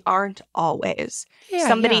 but they aren't always.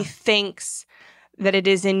 Somebody thinks that it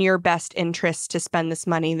is in your best interest to spend this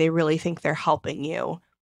money. They really think they're helping you.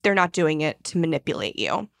 They're not doing it to manipulate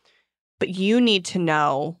you. But you need to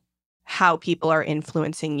know how people are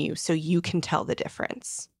influencing you so you can tell the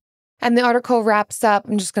difference. And the article wraps up.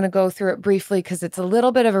 I'm just going to go through it briefly because it's a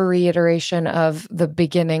little bit of a reiteration of the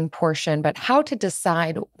beginning portion, but how to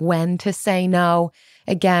decide when to say no.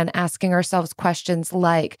 Again, asking ourselves questions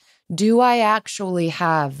like, do I actually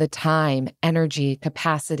have the time, energy,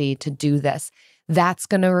 capacity to do this? That's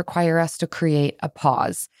going to require us to create a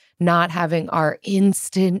pause, not having our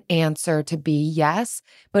instant answer to be yes,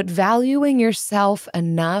 but valuing yourself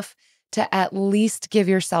enough to at least give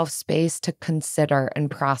yourself space to consider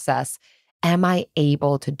and process, am I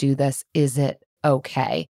able to do this? Is it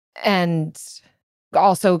okay? And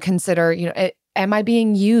also consider, am I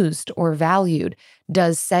being used or valued?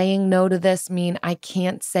 Does saying no to this mean I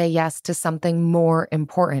can't say yes to something more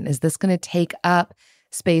important? Is this going to take up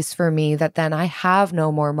space for me that then I have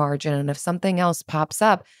no more margin? And if something else pops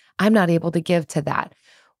up, I'm not able to give to that.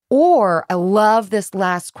 Or I love this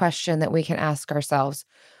last question that we can ask ourselves.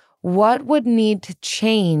 What would need to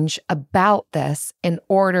change about this in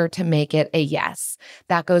order to make it a yes?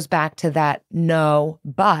 That goes back to that no,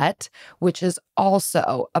 but, which is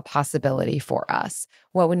also a possibility for us.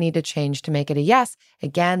 What would need to change to make it a yes?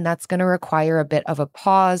 Again, that's going to require a bit of a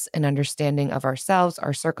pause and understanding of ourselves,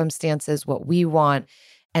 our circumstances, what we want,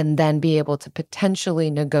 and then be able to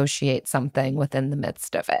potentially negotiate something within the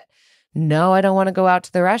midst of it. No, I don't want to go out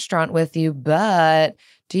to the restaurant with you, but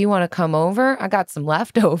do you want to come over? I got some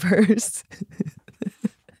leftovers.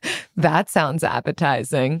 That sounds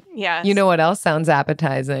appetizing. Yes. You know what else sounds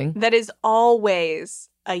appetizing? That is always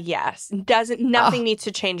a yes. Nothing needs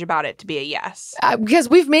to change about it to be a yes. Because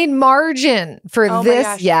we've made margin for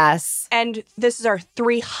this yes. And this is our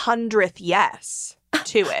 300th yes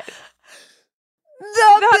to it.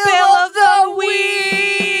 The bill of the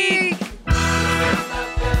week!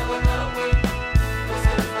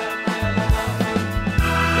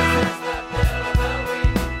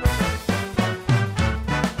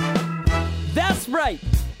 That's right.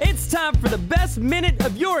 It's time for the best minute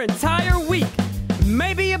of your entire week.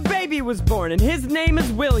 Maybe a baby was born and his name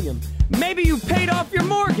is William. Maybe you paid off your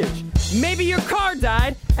mortgage. Maybe your car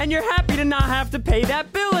died and you're happy to not have to pay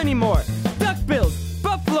that bill anymore. Duck bills,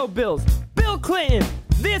 Buffalo Bills, Bill Clinton.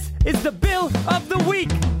 This is the bill of the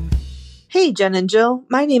week. Hey, Jen and Jill.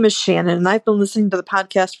 My name is Shannon, and I've been listening to the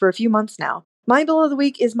podcast for a few months now. My bill of the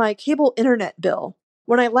week is my cable internet bill.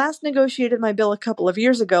 When I last negotiated my bill a couple of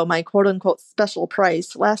years ago, my quote-unquote special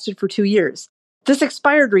price lasted for 2 years. This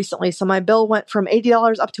expired recently, so my bill went from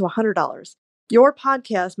 $80 up to $100. Your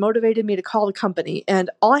podcast motivated me to call the company, and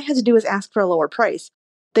all I had to do was ask for a lower price.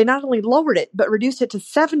 They not only lowered it, but reduced it to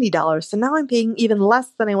 $70, so now I'm paying even less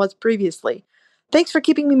than I was previously. Thanks for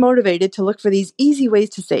keeping me motivated to look for these easy ways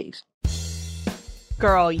to save.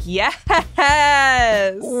 Girl, yes!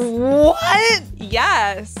 What?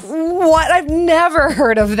 Yes. What? I've never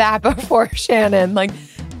heard of that before, Shannon. Like,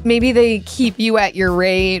 maybe they keep you at your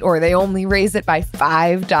rate or they only raise it by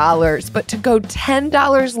 $5, but to go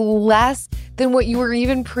 $10 less than what you were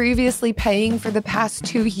even previously paying for the past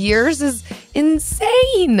 2 years is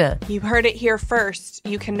insane. You heard it here first.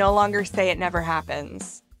 You can no longer say it never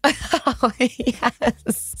happens. Oh,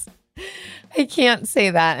 yes. I can't say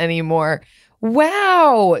that anymore.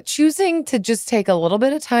 Wow. Choosing to just take a little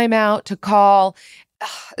bit of time out to call.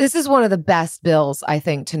 This is one of the best bills, I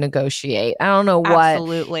think, to negotiate. I don't know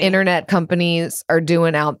what internet companies are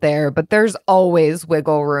doing out there, but there's always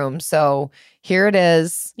wiggle room. So here it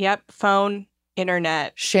is. Yep. Phone,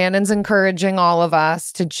 internet. Shannon's encouraging all of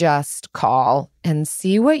us to just call and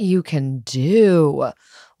see what you can do.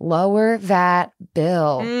 Lower that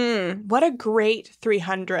bill. What a great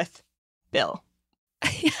 300th bill.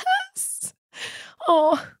 Yes.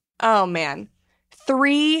 Oh, man.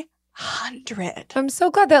 300. I'm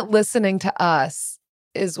so glad that listening to us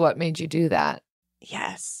is what made you do that.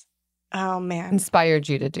 Yes. Oh, man. Inspired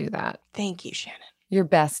you to do that. Thank you, Shannon. Your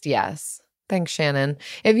best yes. Thanks, Shannon.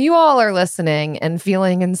 If you all are listening and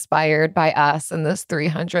feeling inspired by us in this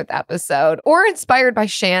 300th episode, or inspired by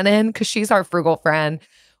Shannon because she's our frugal friend,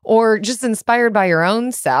 or just inspired by your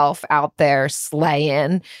own self out there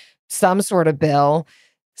slaying some sort of bill,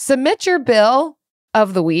 submit your bill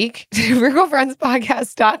of the week to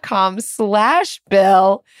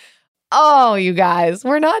frugalfriendspodcast.com/bill. Oh, you guys,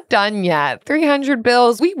 we're not done yet. 300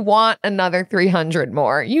 bills. We want another 300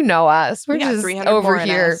 more. You know us. We're We got just 300 over more in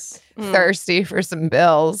here us. thirsty for some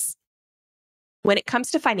bills. When it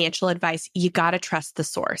comes to financial advice, you got to trust the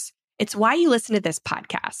source. It's why you listen to this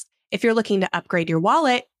podcast. If you're looking to upgrade your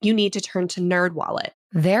wallet, you need to turn to NerdWallet.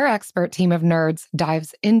 Their expert team of nerds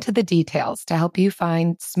dives into the details to help you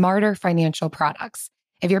find smarter financial products.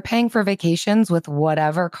 If you're paying for vacations with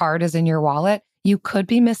whatever card is in your wallet, you could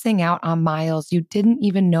be missing out on miles you didn't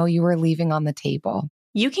even know you were leaving on the table.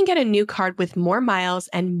 You can get a new card with more miles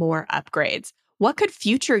and more upgrades. What could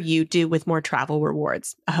future you do with more travel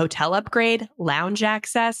rewards? A hotel upgrade, lounge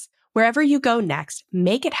access? Wherever you go next,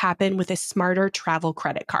 make it happen with a smarter travel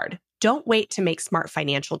credit card. Don't wait to make smart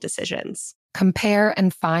financial decisions. Compare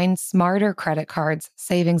and find smarter credit cards,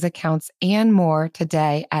 savings accounts, and more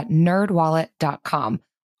today at nerdwallet.com.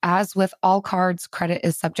 As with all cards, credit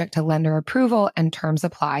is subject to lender approval and terms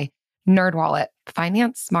apply. NerdWallet.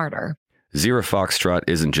 Finance smarter. Zero Foxtrot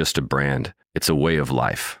isn't just a brand, it's a way of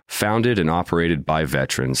life. Founded and operated by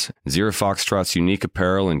veterans, Zero Foxtrot's unique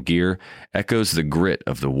apparel and gear echoes the grit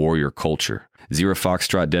of the warrior culture. Zero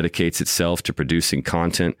Foxtrot dedicates itself to producing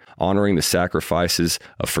content, honoring the sacrifices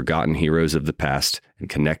of forgotten heroes of the past, and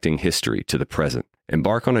connecting history to the present.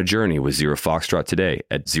 Embark on a journey with Zero Foxtrot today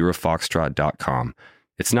at zerofoxtrot.com.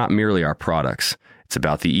 It's not merely our products, it's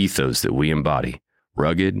about the ethos that we embody.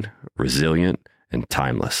 Rugged, resilient, and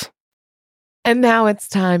timeless. And now it's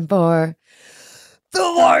time for the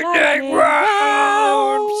lightning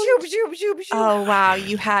round. Oh, wow.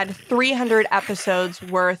 You had 300 episodes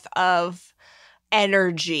worth of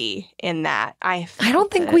energy in that. I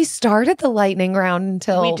don't think we started the lightning round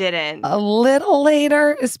until We didn't. a little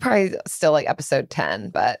later. It's probably still like episode 10,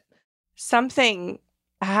 but Something,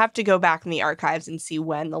 I have to go back in the archives and see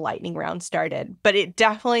when the lightning round started, but it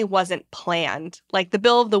definitely wasn't planned. Like the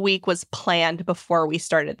bill of the week was planned before we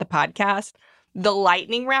started the podcast. The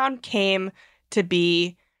lightning round came to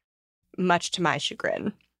be much to my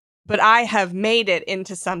chagrin, but I have made it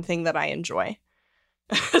into something that I enjoy.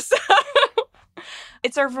 So,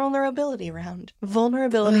 it's our vulnerability round,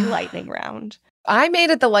 vulnerability lightning round. I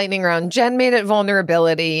made it the lightning round. Jen made it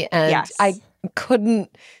vulnerability, and Yes. I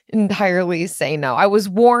couldn't entirely say no. I was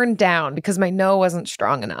worn down because my no wasn't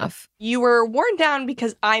strong enough. You were worn down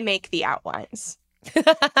because I make the outlines.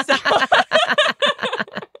 So,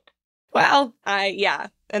 Well, yeah.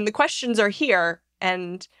 And the questions are here,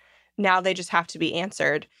 and now they just have to be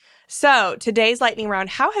answered. So today's lightning round,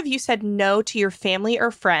 how have you said no to your family or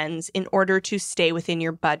friends in order to stay within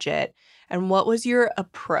your budget? And what was your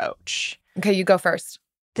approach? okay, you go first.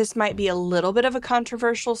 This might be a little bit of a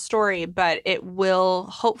controversial story, but it will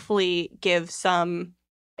hopefully give some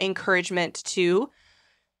encouragement to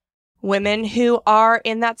women who are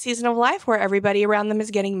in that season of life where everybody around them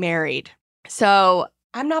is getting married. So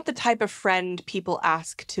I'm not the type of friend people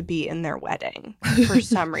ask to be in their wedding for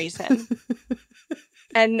some reason.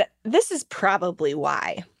 And this is probably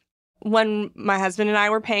why. When my husband and I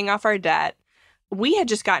were paying off our debt, we had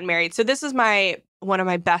just gotten married. So this is one of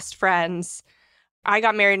my best friends. I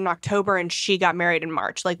got married in October and she got married in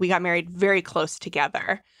March. Like we got married very close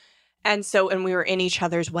together. And we were in each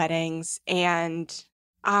other's weddings, and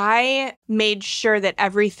I made sure that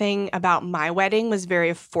everything about my wedding was very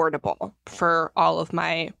affordable for all of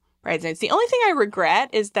my bridesmaids. The only thing I regret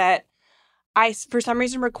is that I, for some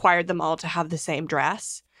reason, required them all to have the same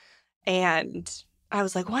dress. And I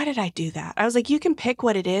was like, why did I do that? I was like, you can pick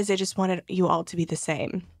what it is. I just wanted you all to be the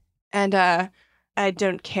same. And I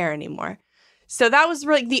don't care anymore. So that was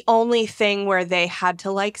really the only thing where they had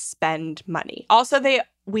to like spend money. Also,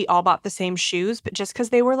 we all bought the same shoes, but just because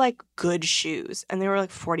they were like good shoes and they were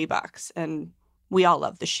like $40 and we all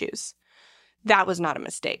love the shoes. That was not a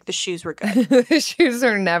mistake. The shoes were good. The shoes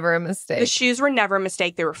are never a mistake. The shoes were never a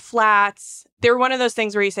mistake. They were flats. They were one of those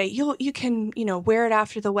things where you say, you can, wear it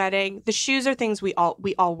after the wedding. The shoes are things we all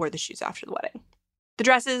wore the shoes after the wedding. The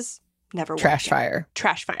dresses, never wore. Trash fire.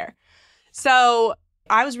 Trash fire. So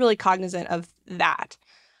I was really cognizant of that.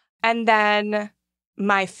 And then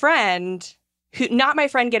my friend, not my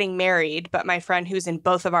friend getting married, but my friend who's in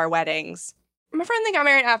both of our weddings, my friend that got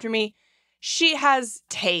married after me, she has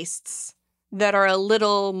tastes that are a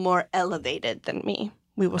little more elevated than me.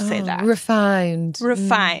 We will say that.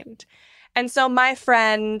 Refined. And so my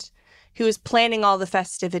friend who was planning all the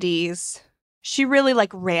festivities, she really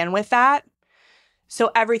like ran with that.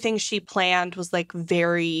 So everything she planned was like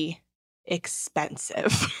very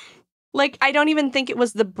expensive. Like, I don't even think it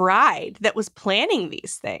was the bride that was planning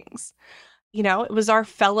these things. It was our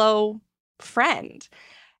fellow friend.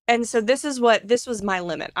 And so this was my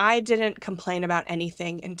limit. I didn't complain about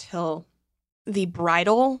anything until the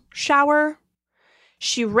bridal shower.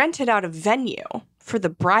 She rented out a venue for the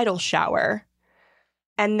bridal shower.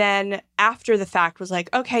 And then after the fact was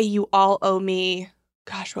like, okay, you all owe me,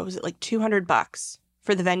 gosh, what was it? Like $200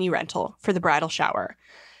 for the venue rental for the bridal shower.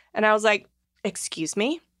 And I was like, excuse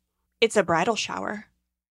me? It's a bridal shower.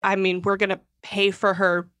 I mean, we're going to pay for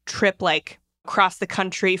her trip like across the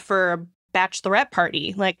country for a bachelorette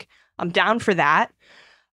party. Like, I'm down for that.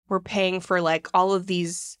 We're paying for like all of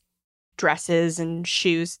these dresses and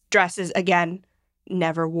shoes. Dresses, again,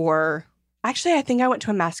 never wore. Actually, I think I went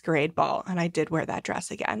to a masquerade ball and I did wear that dress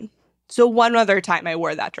again. So one other time I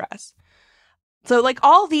wore that dress. So like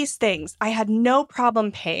all these things I had no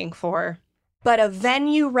problem paying for, but a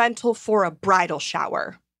venue rental for a bridal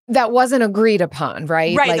shower. That wasn't agreed upon,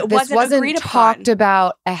 right? Right, Like, it this wasn't agreed talked upon.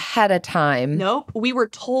 about ahead of time. Nope. We were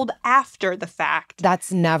told after the fact.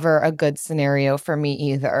 That's never a good scenario for me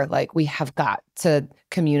either. Like, we have got to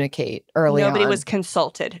communicate early Nobody on. was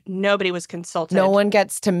consulted. Nobody was consulted. No one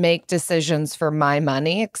gets to make decisions for my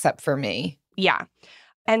money except for me. Yeah.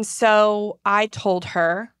 And so I told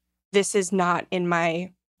her, this is not in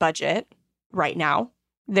my budget right now.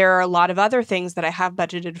 There are a lot of other things that I have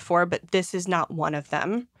budgeted for, but this is not one of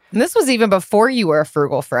them. And this was even before you were a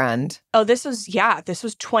frugal friend. Oh, this was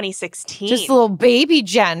 2016. Just little baby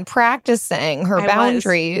Jen practicing her I was.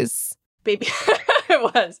 boundaries. Baby,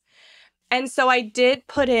 it was. And so I did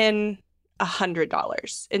put in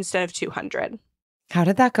 $100 instead of $200. How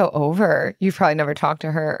did that go over? You've probably never talked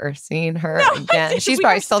to her or seen her No, again. She's we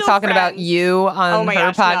probably are still still talking about friends. you on Oh my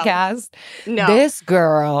her gosh, no. podcast. No, This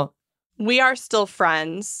girl. we are still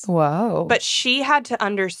friends. Whoa. But she had to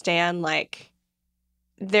understand, like,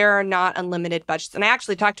 there are not unlimited budgets. And I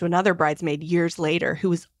actually talked to another bridesmaid years later who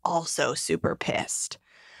was also super pissed.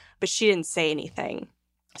 But she didn't say anything.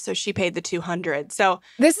 So she paid the $200. So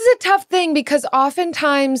this is a tough thing because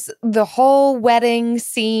oftentimes the whole wedding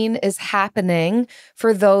scene is happening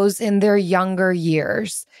for those in their younger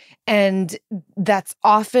years. And that's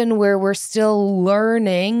often where we're still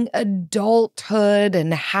learning adulthood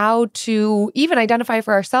and how to even identify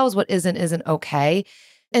for ourselves what isn't okay.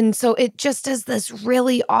 And so it just is this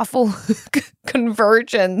really awful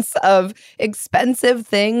convergence of expensive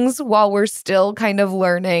things while we're still kind of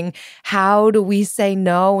learning how do we say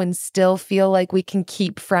no and still feel like we can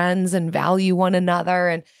keep friends and value one another.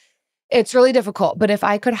 And it's really difficult. But if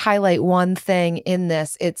I could highlight one thing in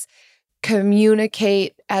this, it's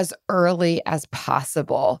communicate as early as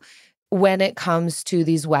possible when it comes to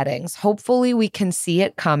these weddings. Hopefully we can see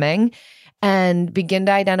it coming and begin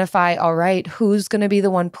to identify, all right, who's going to be the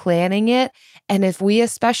one planning it? And if we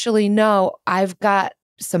especially know I've got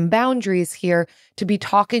some boundaries here, to be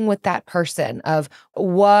talking with that person of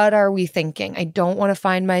what are we thinking? I don't want to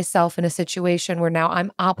find myself in a situation where now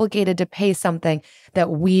I'm obligated to pay something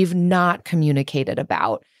that we've not communicated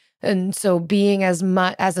about. And so being as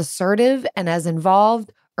assertive and as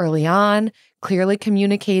involved early on, clearly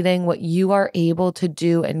communicating what you are able to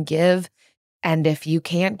do and give. And if you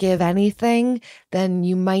can't give anything, then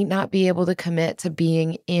you might not be able to commit to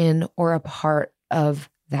being in or a part of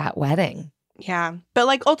that wedding. yeah. But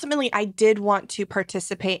like ultimately, I did want to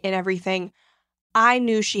participate in everything. I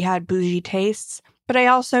knew she had bougie tastes, but I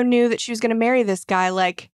also knew that she was going to marry this guy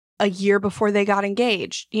like a year before they got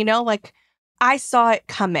engaged. You know, like I saw it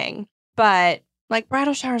coming. But like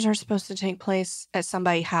bridal showers are supposed to take place at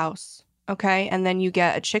somebody's house. Okay. And then you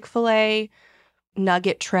get a Chick-fil-A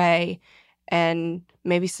nugget tray and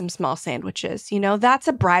maybe some small sandwiches. You know, that's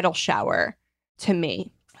a bridal shower to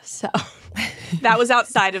me. So that was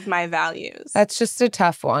outside of my values. That's just a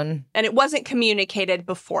tough one. And it wasn't communicated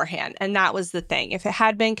beforehand. And that was the thing. If it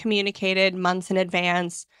had been communicated months in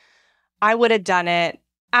advance, I would have done it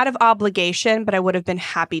out of obligation, but I would have been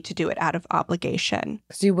happy to do it out of obligation.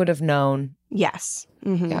 Because you would have known. Yes.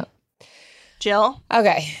 Mm-hmm. Yeah. Jill?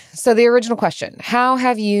 Okay. So the original question, how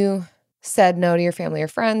have you said no to your family or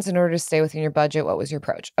friends in order to stay within your budget? What was your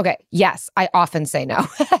approach? Okay. Yes, I often say no.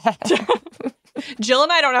 Jill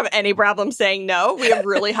and I don't have any problem saying no. We have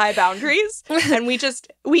really high boundaries, and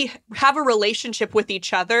we have a relationship with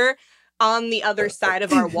each other on the other side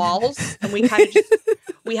of our walls, and we kind of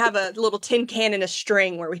we have a little tin can and a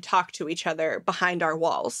string where we talk to each other behind our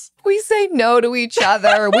walls. We say no to each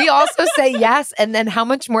other. We also say yes, and then how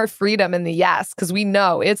much more freedom in the yes, because we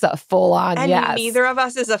know it's a full-on And yes. neither of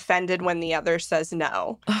us is offended when the other says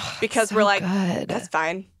no, because So we're like, good. that's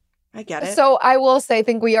fine. I get it. So I will say, I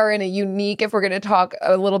think we are in a unique, if we're going to talk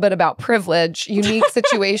a little bit about privilege, unique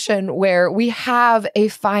situation where we have a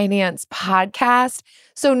finance podcast.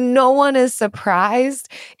 So no one is surprised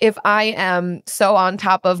if I am so on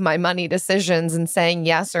top of my money decisions and saying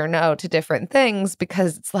yes or no to different things,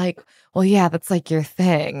 because it's like, well, yeah, that's like your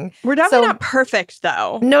thing. We're definitely not perfect,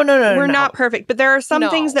 though. No. We're not perfect, but there are some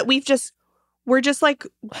things that we're just like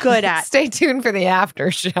good at. Stay tuned for the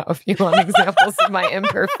after show if you want examples of my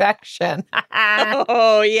imperfection.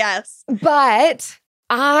 Oh, yes. But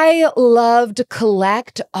I love to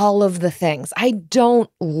collect all of the things. I don't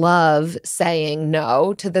love saying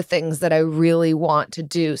no to the things that I really want to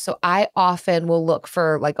do. So I often will look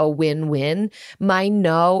for like a win-win. My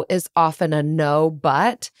no is often a no,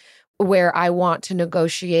 but where I want to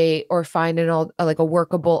negotiate or find a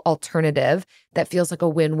workable alternative that feels like a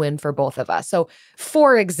win-win for both of us. So,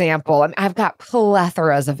 for example, I've got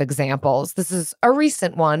plethoras of examples. This is a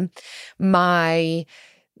recent one. My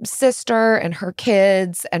sister and her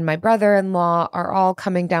kids and my brother-in-law are all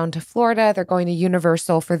coming down to Florida. They're going to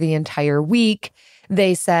Universal for the entire week.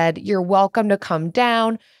 They said, "You're welcome to come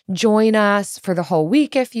down, join us for the whole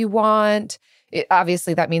week if you want."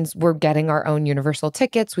 Obviously, that means we're getting our own Universal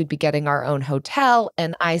tickets. We'd be getting our own hotel.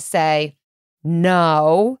 And I say,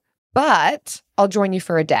 no, but I'll join you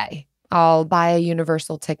for a day. I'll buy a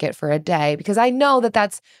Universal ticket for a day because I know that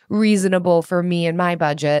that's reasonable for me and my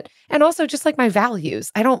budget. And also just like my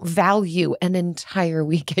values. I don't value an entire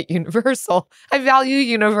week at Universal. I value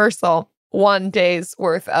Universal 1 day's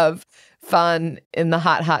worth of fun in the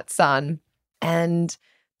hot, hot sun. And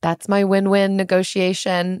that's my win-win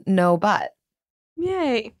negotiation, no but.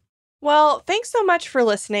 Yay. Well, thanks so much for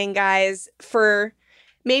listening, guys.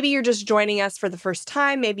 Maybe you're just joining us for the first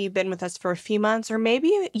time. Maybe you've been with us for a few months, or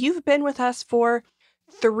maybe you've been with us for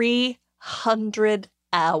 300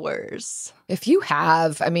 hours. If you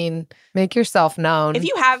have, make yourself known. If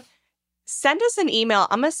you have, send us an email.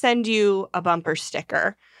 I'm going to send you a bumper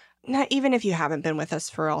sticker. Not even if you haven't been with us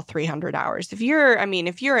for all 300 hours. If you're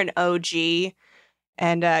an OG,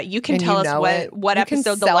 and you can tell us what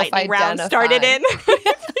episode the lightning round started in. If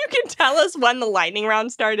you can tell us when the lightning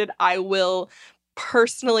round started, I will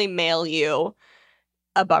personally mail you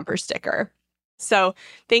a bumper sticker. So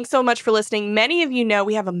thanks so much for listening. Many of you know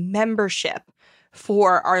we have a membership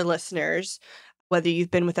for our listeners, whether you've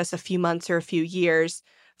been with us a few months or a few years.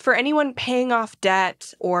 For anyone paying off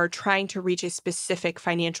debt or trying to reach a specific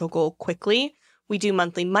financial goal quickly, we do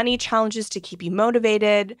monthly money challenges to keep you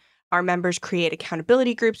motivated. Our members create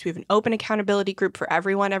accountability groups. We have an open accountability group for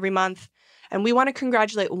everyone every month. And we want to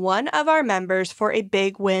congratulate one of our members for a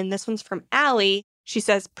big win. This one's from Allie. She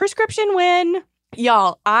says, prescription win.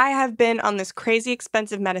 Y'all, I have been on this crazy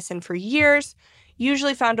expensive medicine for years,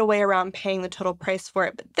 usually found a way around paying the total price for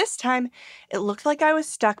it. But this time, it looked like I was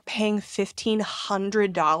stuck paying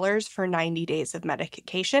 $1,500 for 90 days of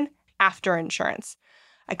medication after insurance.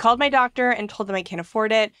 I called my doctor and told them I can't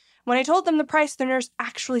afford it. When I told them the price, the nurse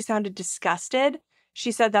actually sounded disgusted.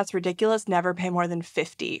 She said, that's ridiculous. Never pay more than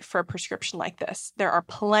 $50 for a prescription like this. There are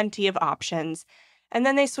plenty of options. And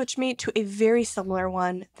then they switched me to a very similar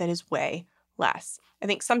one that is way less. I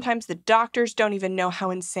think sometimes the doctors don't even know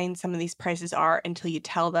how insane some of these prices are until you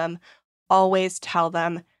tell them. Always tell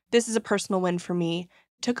them, this is a personal win for me.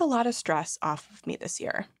 It took a lot of stress off of me this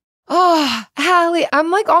year. Oh, Hallie,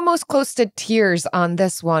 I'm like almost close to tears on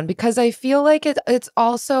this one because I feel like it's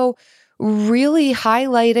also really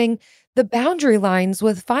highlighting the boundary lines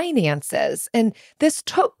with finances. And this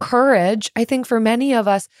took courage. I think for many of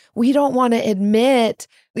us, we don't want to admit,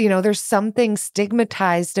 there's something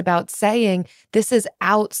stigmatized about saying this is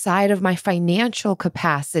outside of my financial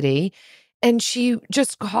capacity. And she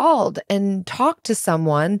just called and talked to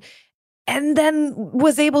someone and then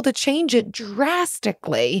was able to change it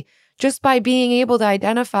drastically just by being able to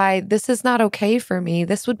identify this is not okay for me.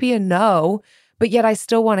 This would be a no, but yet I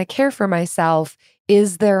still want to care for myself.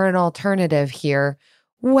 Is there an alternative here?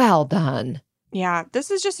 Well done. Yeah, this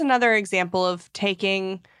is just another example of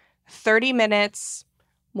taking 30 minutes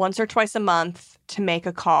once or twice a month to make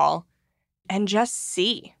a call and just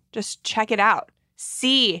check it out.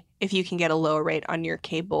 See if you can get a lower rate on your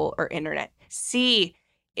cable or internet. See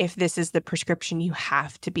if this is the prescription you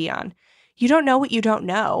have to be on. You don't know what you don't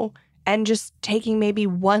know. And just taking maybe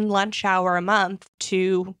one lunch hour a month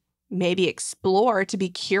to maybe explore, to be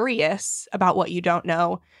curious about what you don't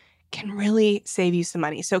know can really save you some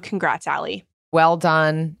money. So congrats, Allie. Well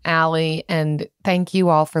done, Allie. And thank you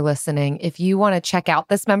all for listening. If you want to check out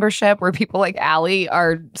this membership where people like Allie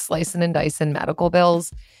are slicing and dicing medical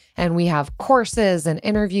bills, And we have courses and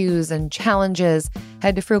interviews and challenges.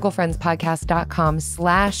 Head to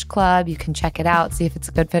frugalfriendspodcast.com/club. You can check it out, see if it's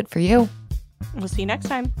a good fit for you. We'll see you next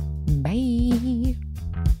time. Bye.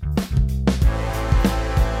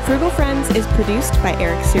 Frugal Friends is produced by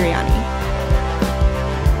Eric Siriani.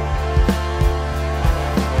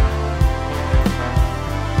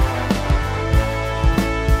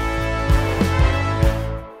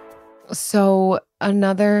 So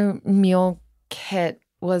another meal kit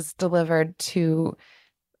was delivered to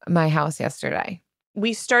my house yesterday.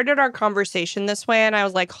 We started our conversation this way, and I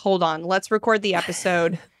was like, hold on, let's record the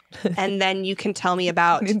episode, and then you can tell me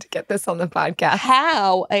about I need to get this on the podcast.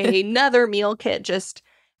 how another meal kit just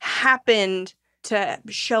happened to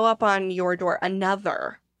show up on your door.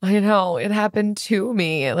 Another. I know. It happened to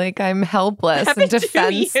me. Like, I'm helpless and Happened to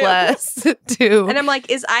defenseless to And I'm like,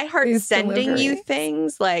 is iHeart These sending you deliveries.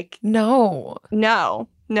 things? Like, No. no.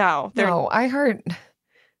 They're No, iHeart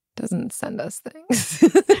doesn't send us things.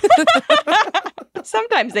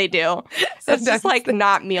 Sometimes they do. So it's just Sometimes like they-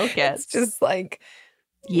 not meal kits. It's just like,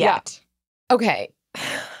 yet. okay.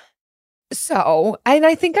 So, and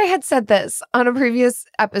I think I had said this on a previous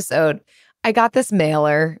episode. I got this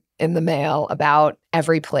mailer in the mail about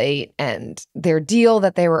Every Plate and their deal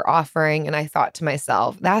that they were offering. And I thought to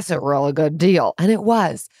myself, that's a really good deal. And it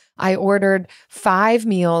was. I ordered 5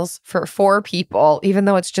 meals for 4 people, even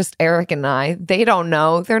though it's just Eric and I. They don't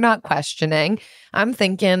know. They're not questioning. I'm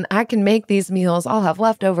thinking I can make these meals. I'll have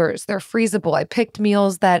leftovers. They're freezable. I picked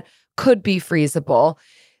meals that could be freezable.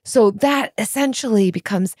 So that essentially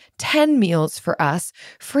becomes 10 meals for us.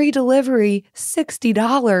 Free delivery,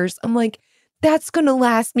 $60. I'm like, that's going to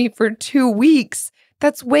last me for 2 weeks.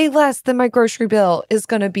 That's way less than my grocery bill is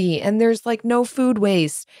going to be. And there's like no food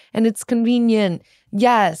waste and it's convenient.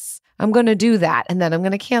 Yes, I'm going to do that. And then I'm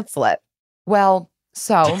going to cancel it. Well,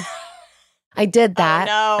 so I did that.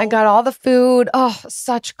 Oh, no. I got all the food. Oh,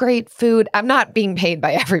 such great food. I'm not being paid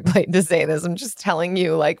by Every Plate to say this. I'm just telling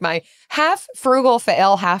you, like, my half frugal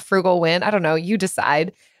fail, half frugal win. I don't know. You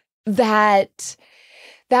decide. That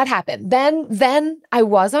happened. Then I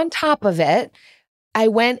was on top of it. I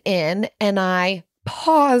went in and I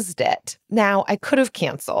paused it. Now, I could have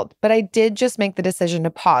canceled, but I did just make the decision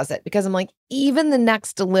to pause it because I'm like, even the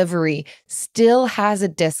next delivery still has a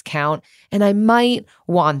discount and I might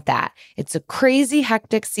want that. It's a crazy,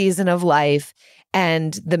 hectic season of life.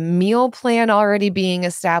 And the meal plan already being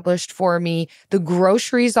established for me, the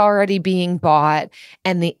groceries already being bought,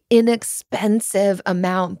 and the inexpensive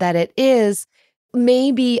amount that it is,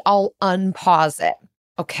 maybe I'll unpause it.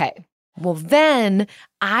 Okay. Well, then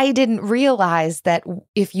I didn't realize that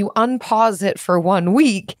if you unpause it for 1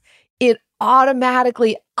 week, it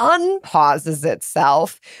automatically unpauses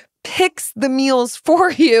itself, picks the meals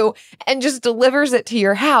for you, and just delivers it to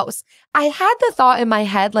your house. I had the thought in my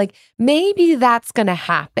head, like, maybe that's going to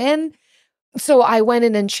happen. So I went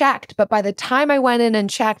in and checked. But by the time I went in and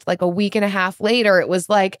checked, like a week and a half later, it was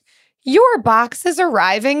like, your box is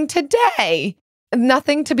arriving today.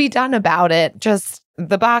 Nothing to be done about it. Just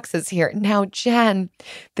the box is here. Now, Jen,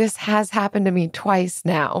 this has happened to me twice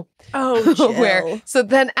now. Oh, Jill. So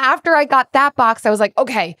then after I got that box, I was like,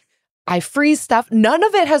 okay, I freeze stuff. None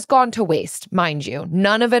of it has gone to waste, mind you.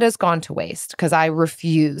 None of it has gone to waste because I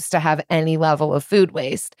refuse to have any level of food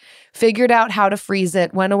waste. Figured out how to freeze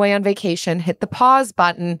it, went away on vacation, hit the pause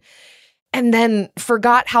button, and then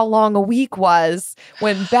forgot how long a week was,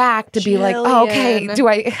 went back to be like, oh,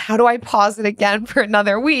 okay, how do I pause it again for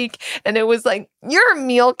another week? And it was like, your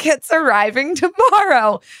meal kit's arriving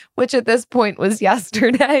tomorrow, which at this point was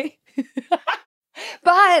yesterday.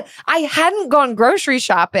 But I hadn't gone grocery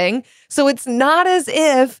shopping, so it's not as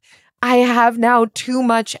if I have now too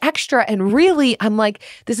much extra. And really, I'm like,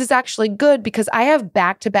 this is actually good because I have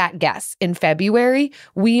back-to-back guests. In February,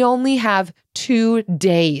 we only have 2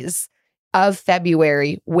 days of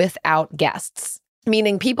February without guests,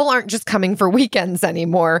 meaning people aren't just coming for weekends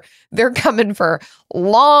anymore. They're coming for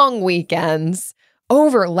long weekends,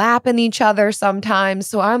 overlapping each other sometimes.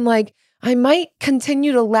 So I'm like, I might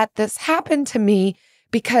continue to let this happen to me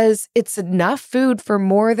because it's enough food for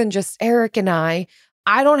more than just Eric and I.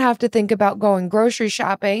 I don't have to think about going grocery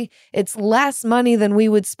shopping. It's less money than we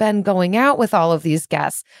would spend going out with all of these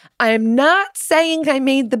guests. I'm not saying I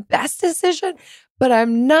made the best decision, but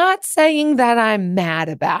I'm not saying that I'm mad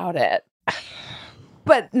about it.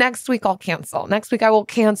 But next week I'll cancel. Next week I will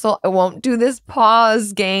cancel. I won't do this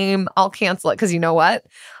pause game. I'll cancel it because you know what?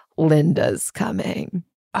 Linda's coming.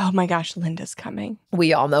 Oh my gosh, Linda's coming.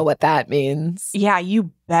 We all know what that means. Yeah,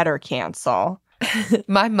 you better cancel.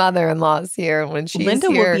 My mother-in-law's here. When she's Linda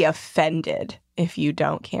here, will be offended if you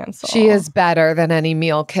don't cancel. she is better than any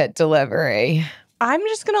meal kit delivery. I'm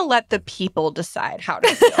just going to let the people decide how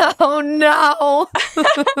to feel. Oh, no.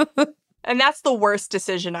 And that's the worst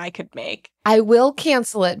decision I could make. I will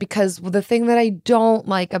cancel it because the thing that I don't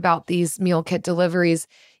like about these meal kit deliveries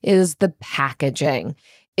is the packaging.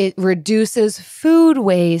 It reduces food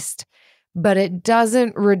waste, but it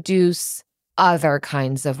doesn't reduce other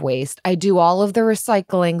kinds of waste. I do all of the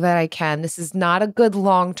recycling that I can. This is not a good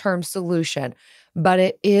long-term solution, but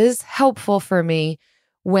it is helpful for me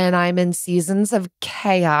when I'm in seasons of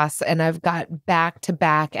chaos and I've got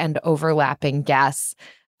back-to-back and overlapping guests.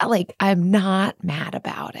 Like, I'm not mad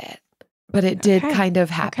about it, but it did kind of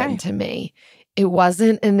happen to me. It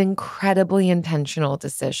wasn't an incredibly intentional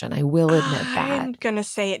decision. I will admit that. I'm going to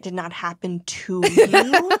say it did not happen to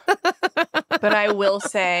you, but I will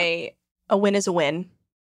say a win is a win.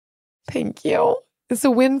 Thank you. It's a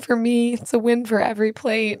win for me. It's a win for every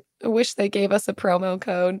plate. I wish they gave us a promo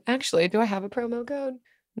code. Actually, do I have a promo code?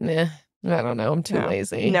 Nah, I don't know. I'm too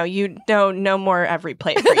lazy. No, no more every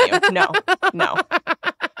plate for you. No.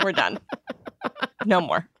 We're done. No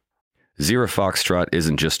more. Zero Foxtrot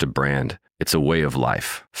isn't just a brand, it's a way of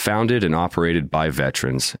life. Founded and operated by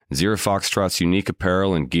veterans, Zero Foxtrot's unique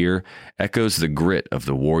apparel and gear echoes the grit of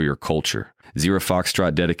the warrior culture. Zero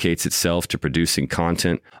Foxtrot dedicates itself to producing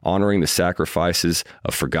content, honoring the sacrifices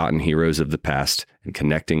of forgotten heroes of the past, and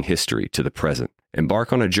connecting history to the present.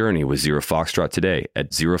 Embark on a journey with Zero Foxtrot today at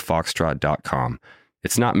zerofoxtrot.com.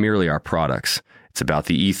 It's not merely our products, it's about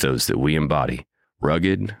the ethos that we embody.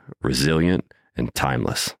 Rugged, resilient, and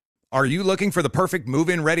timeless. Are you looking for the perfect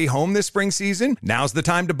move-in ready home this spring season? Now's the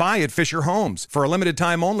time to buy at Fisher Homes. For a limited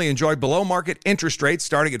time only, enjoy below-market interest rates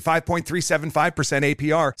starting at 5.375%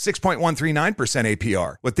 APR, 6.139%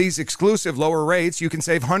 APR. With these exclusive lower rates, you can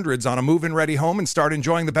save hundreds on a move-in ready home and start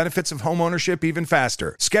enjoying the benefits of home ownership even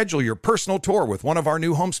faster. Schedule your personal tour with one of our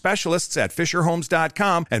new home specialists at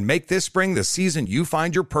FisherHomes.com and make this spring the season you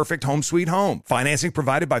find your perfect home sweet home. Financing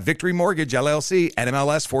provided by Victory Mortgage, LLC,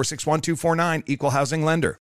 NMLS 461249, Equal Housing Lender.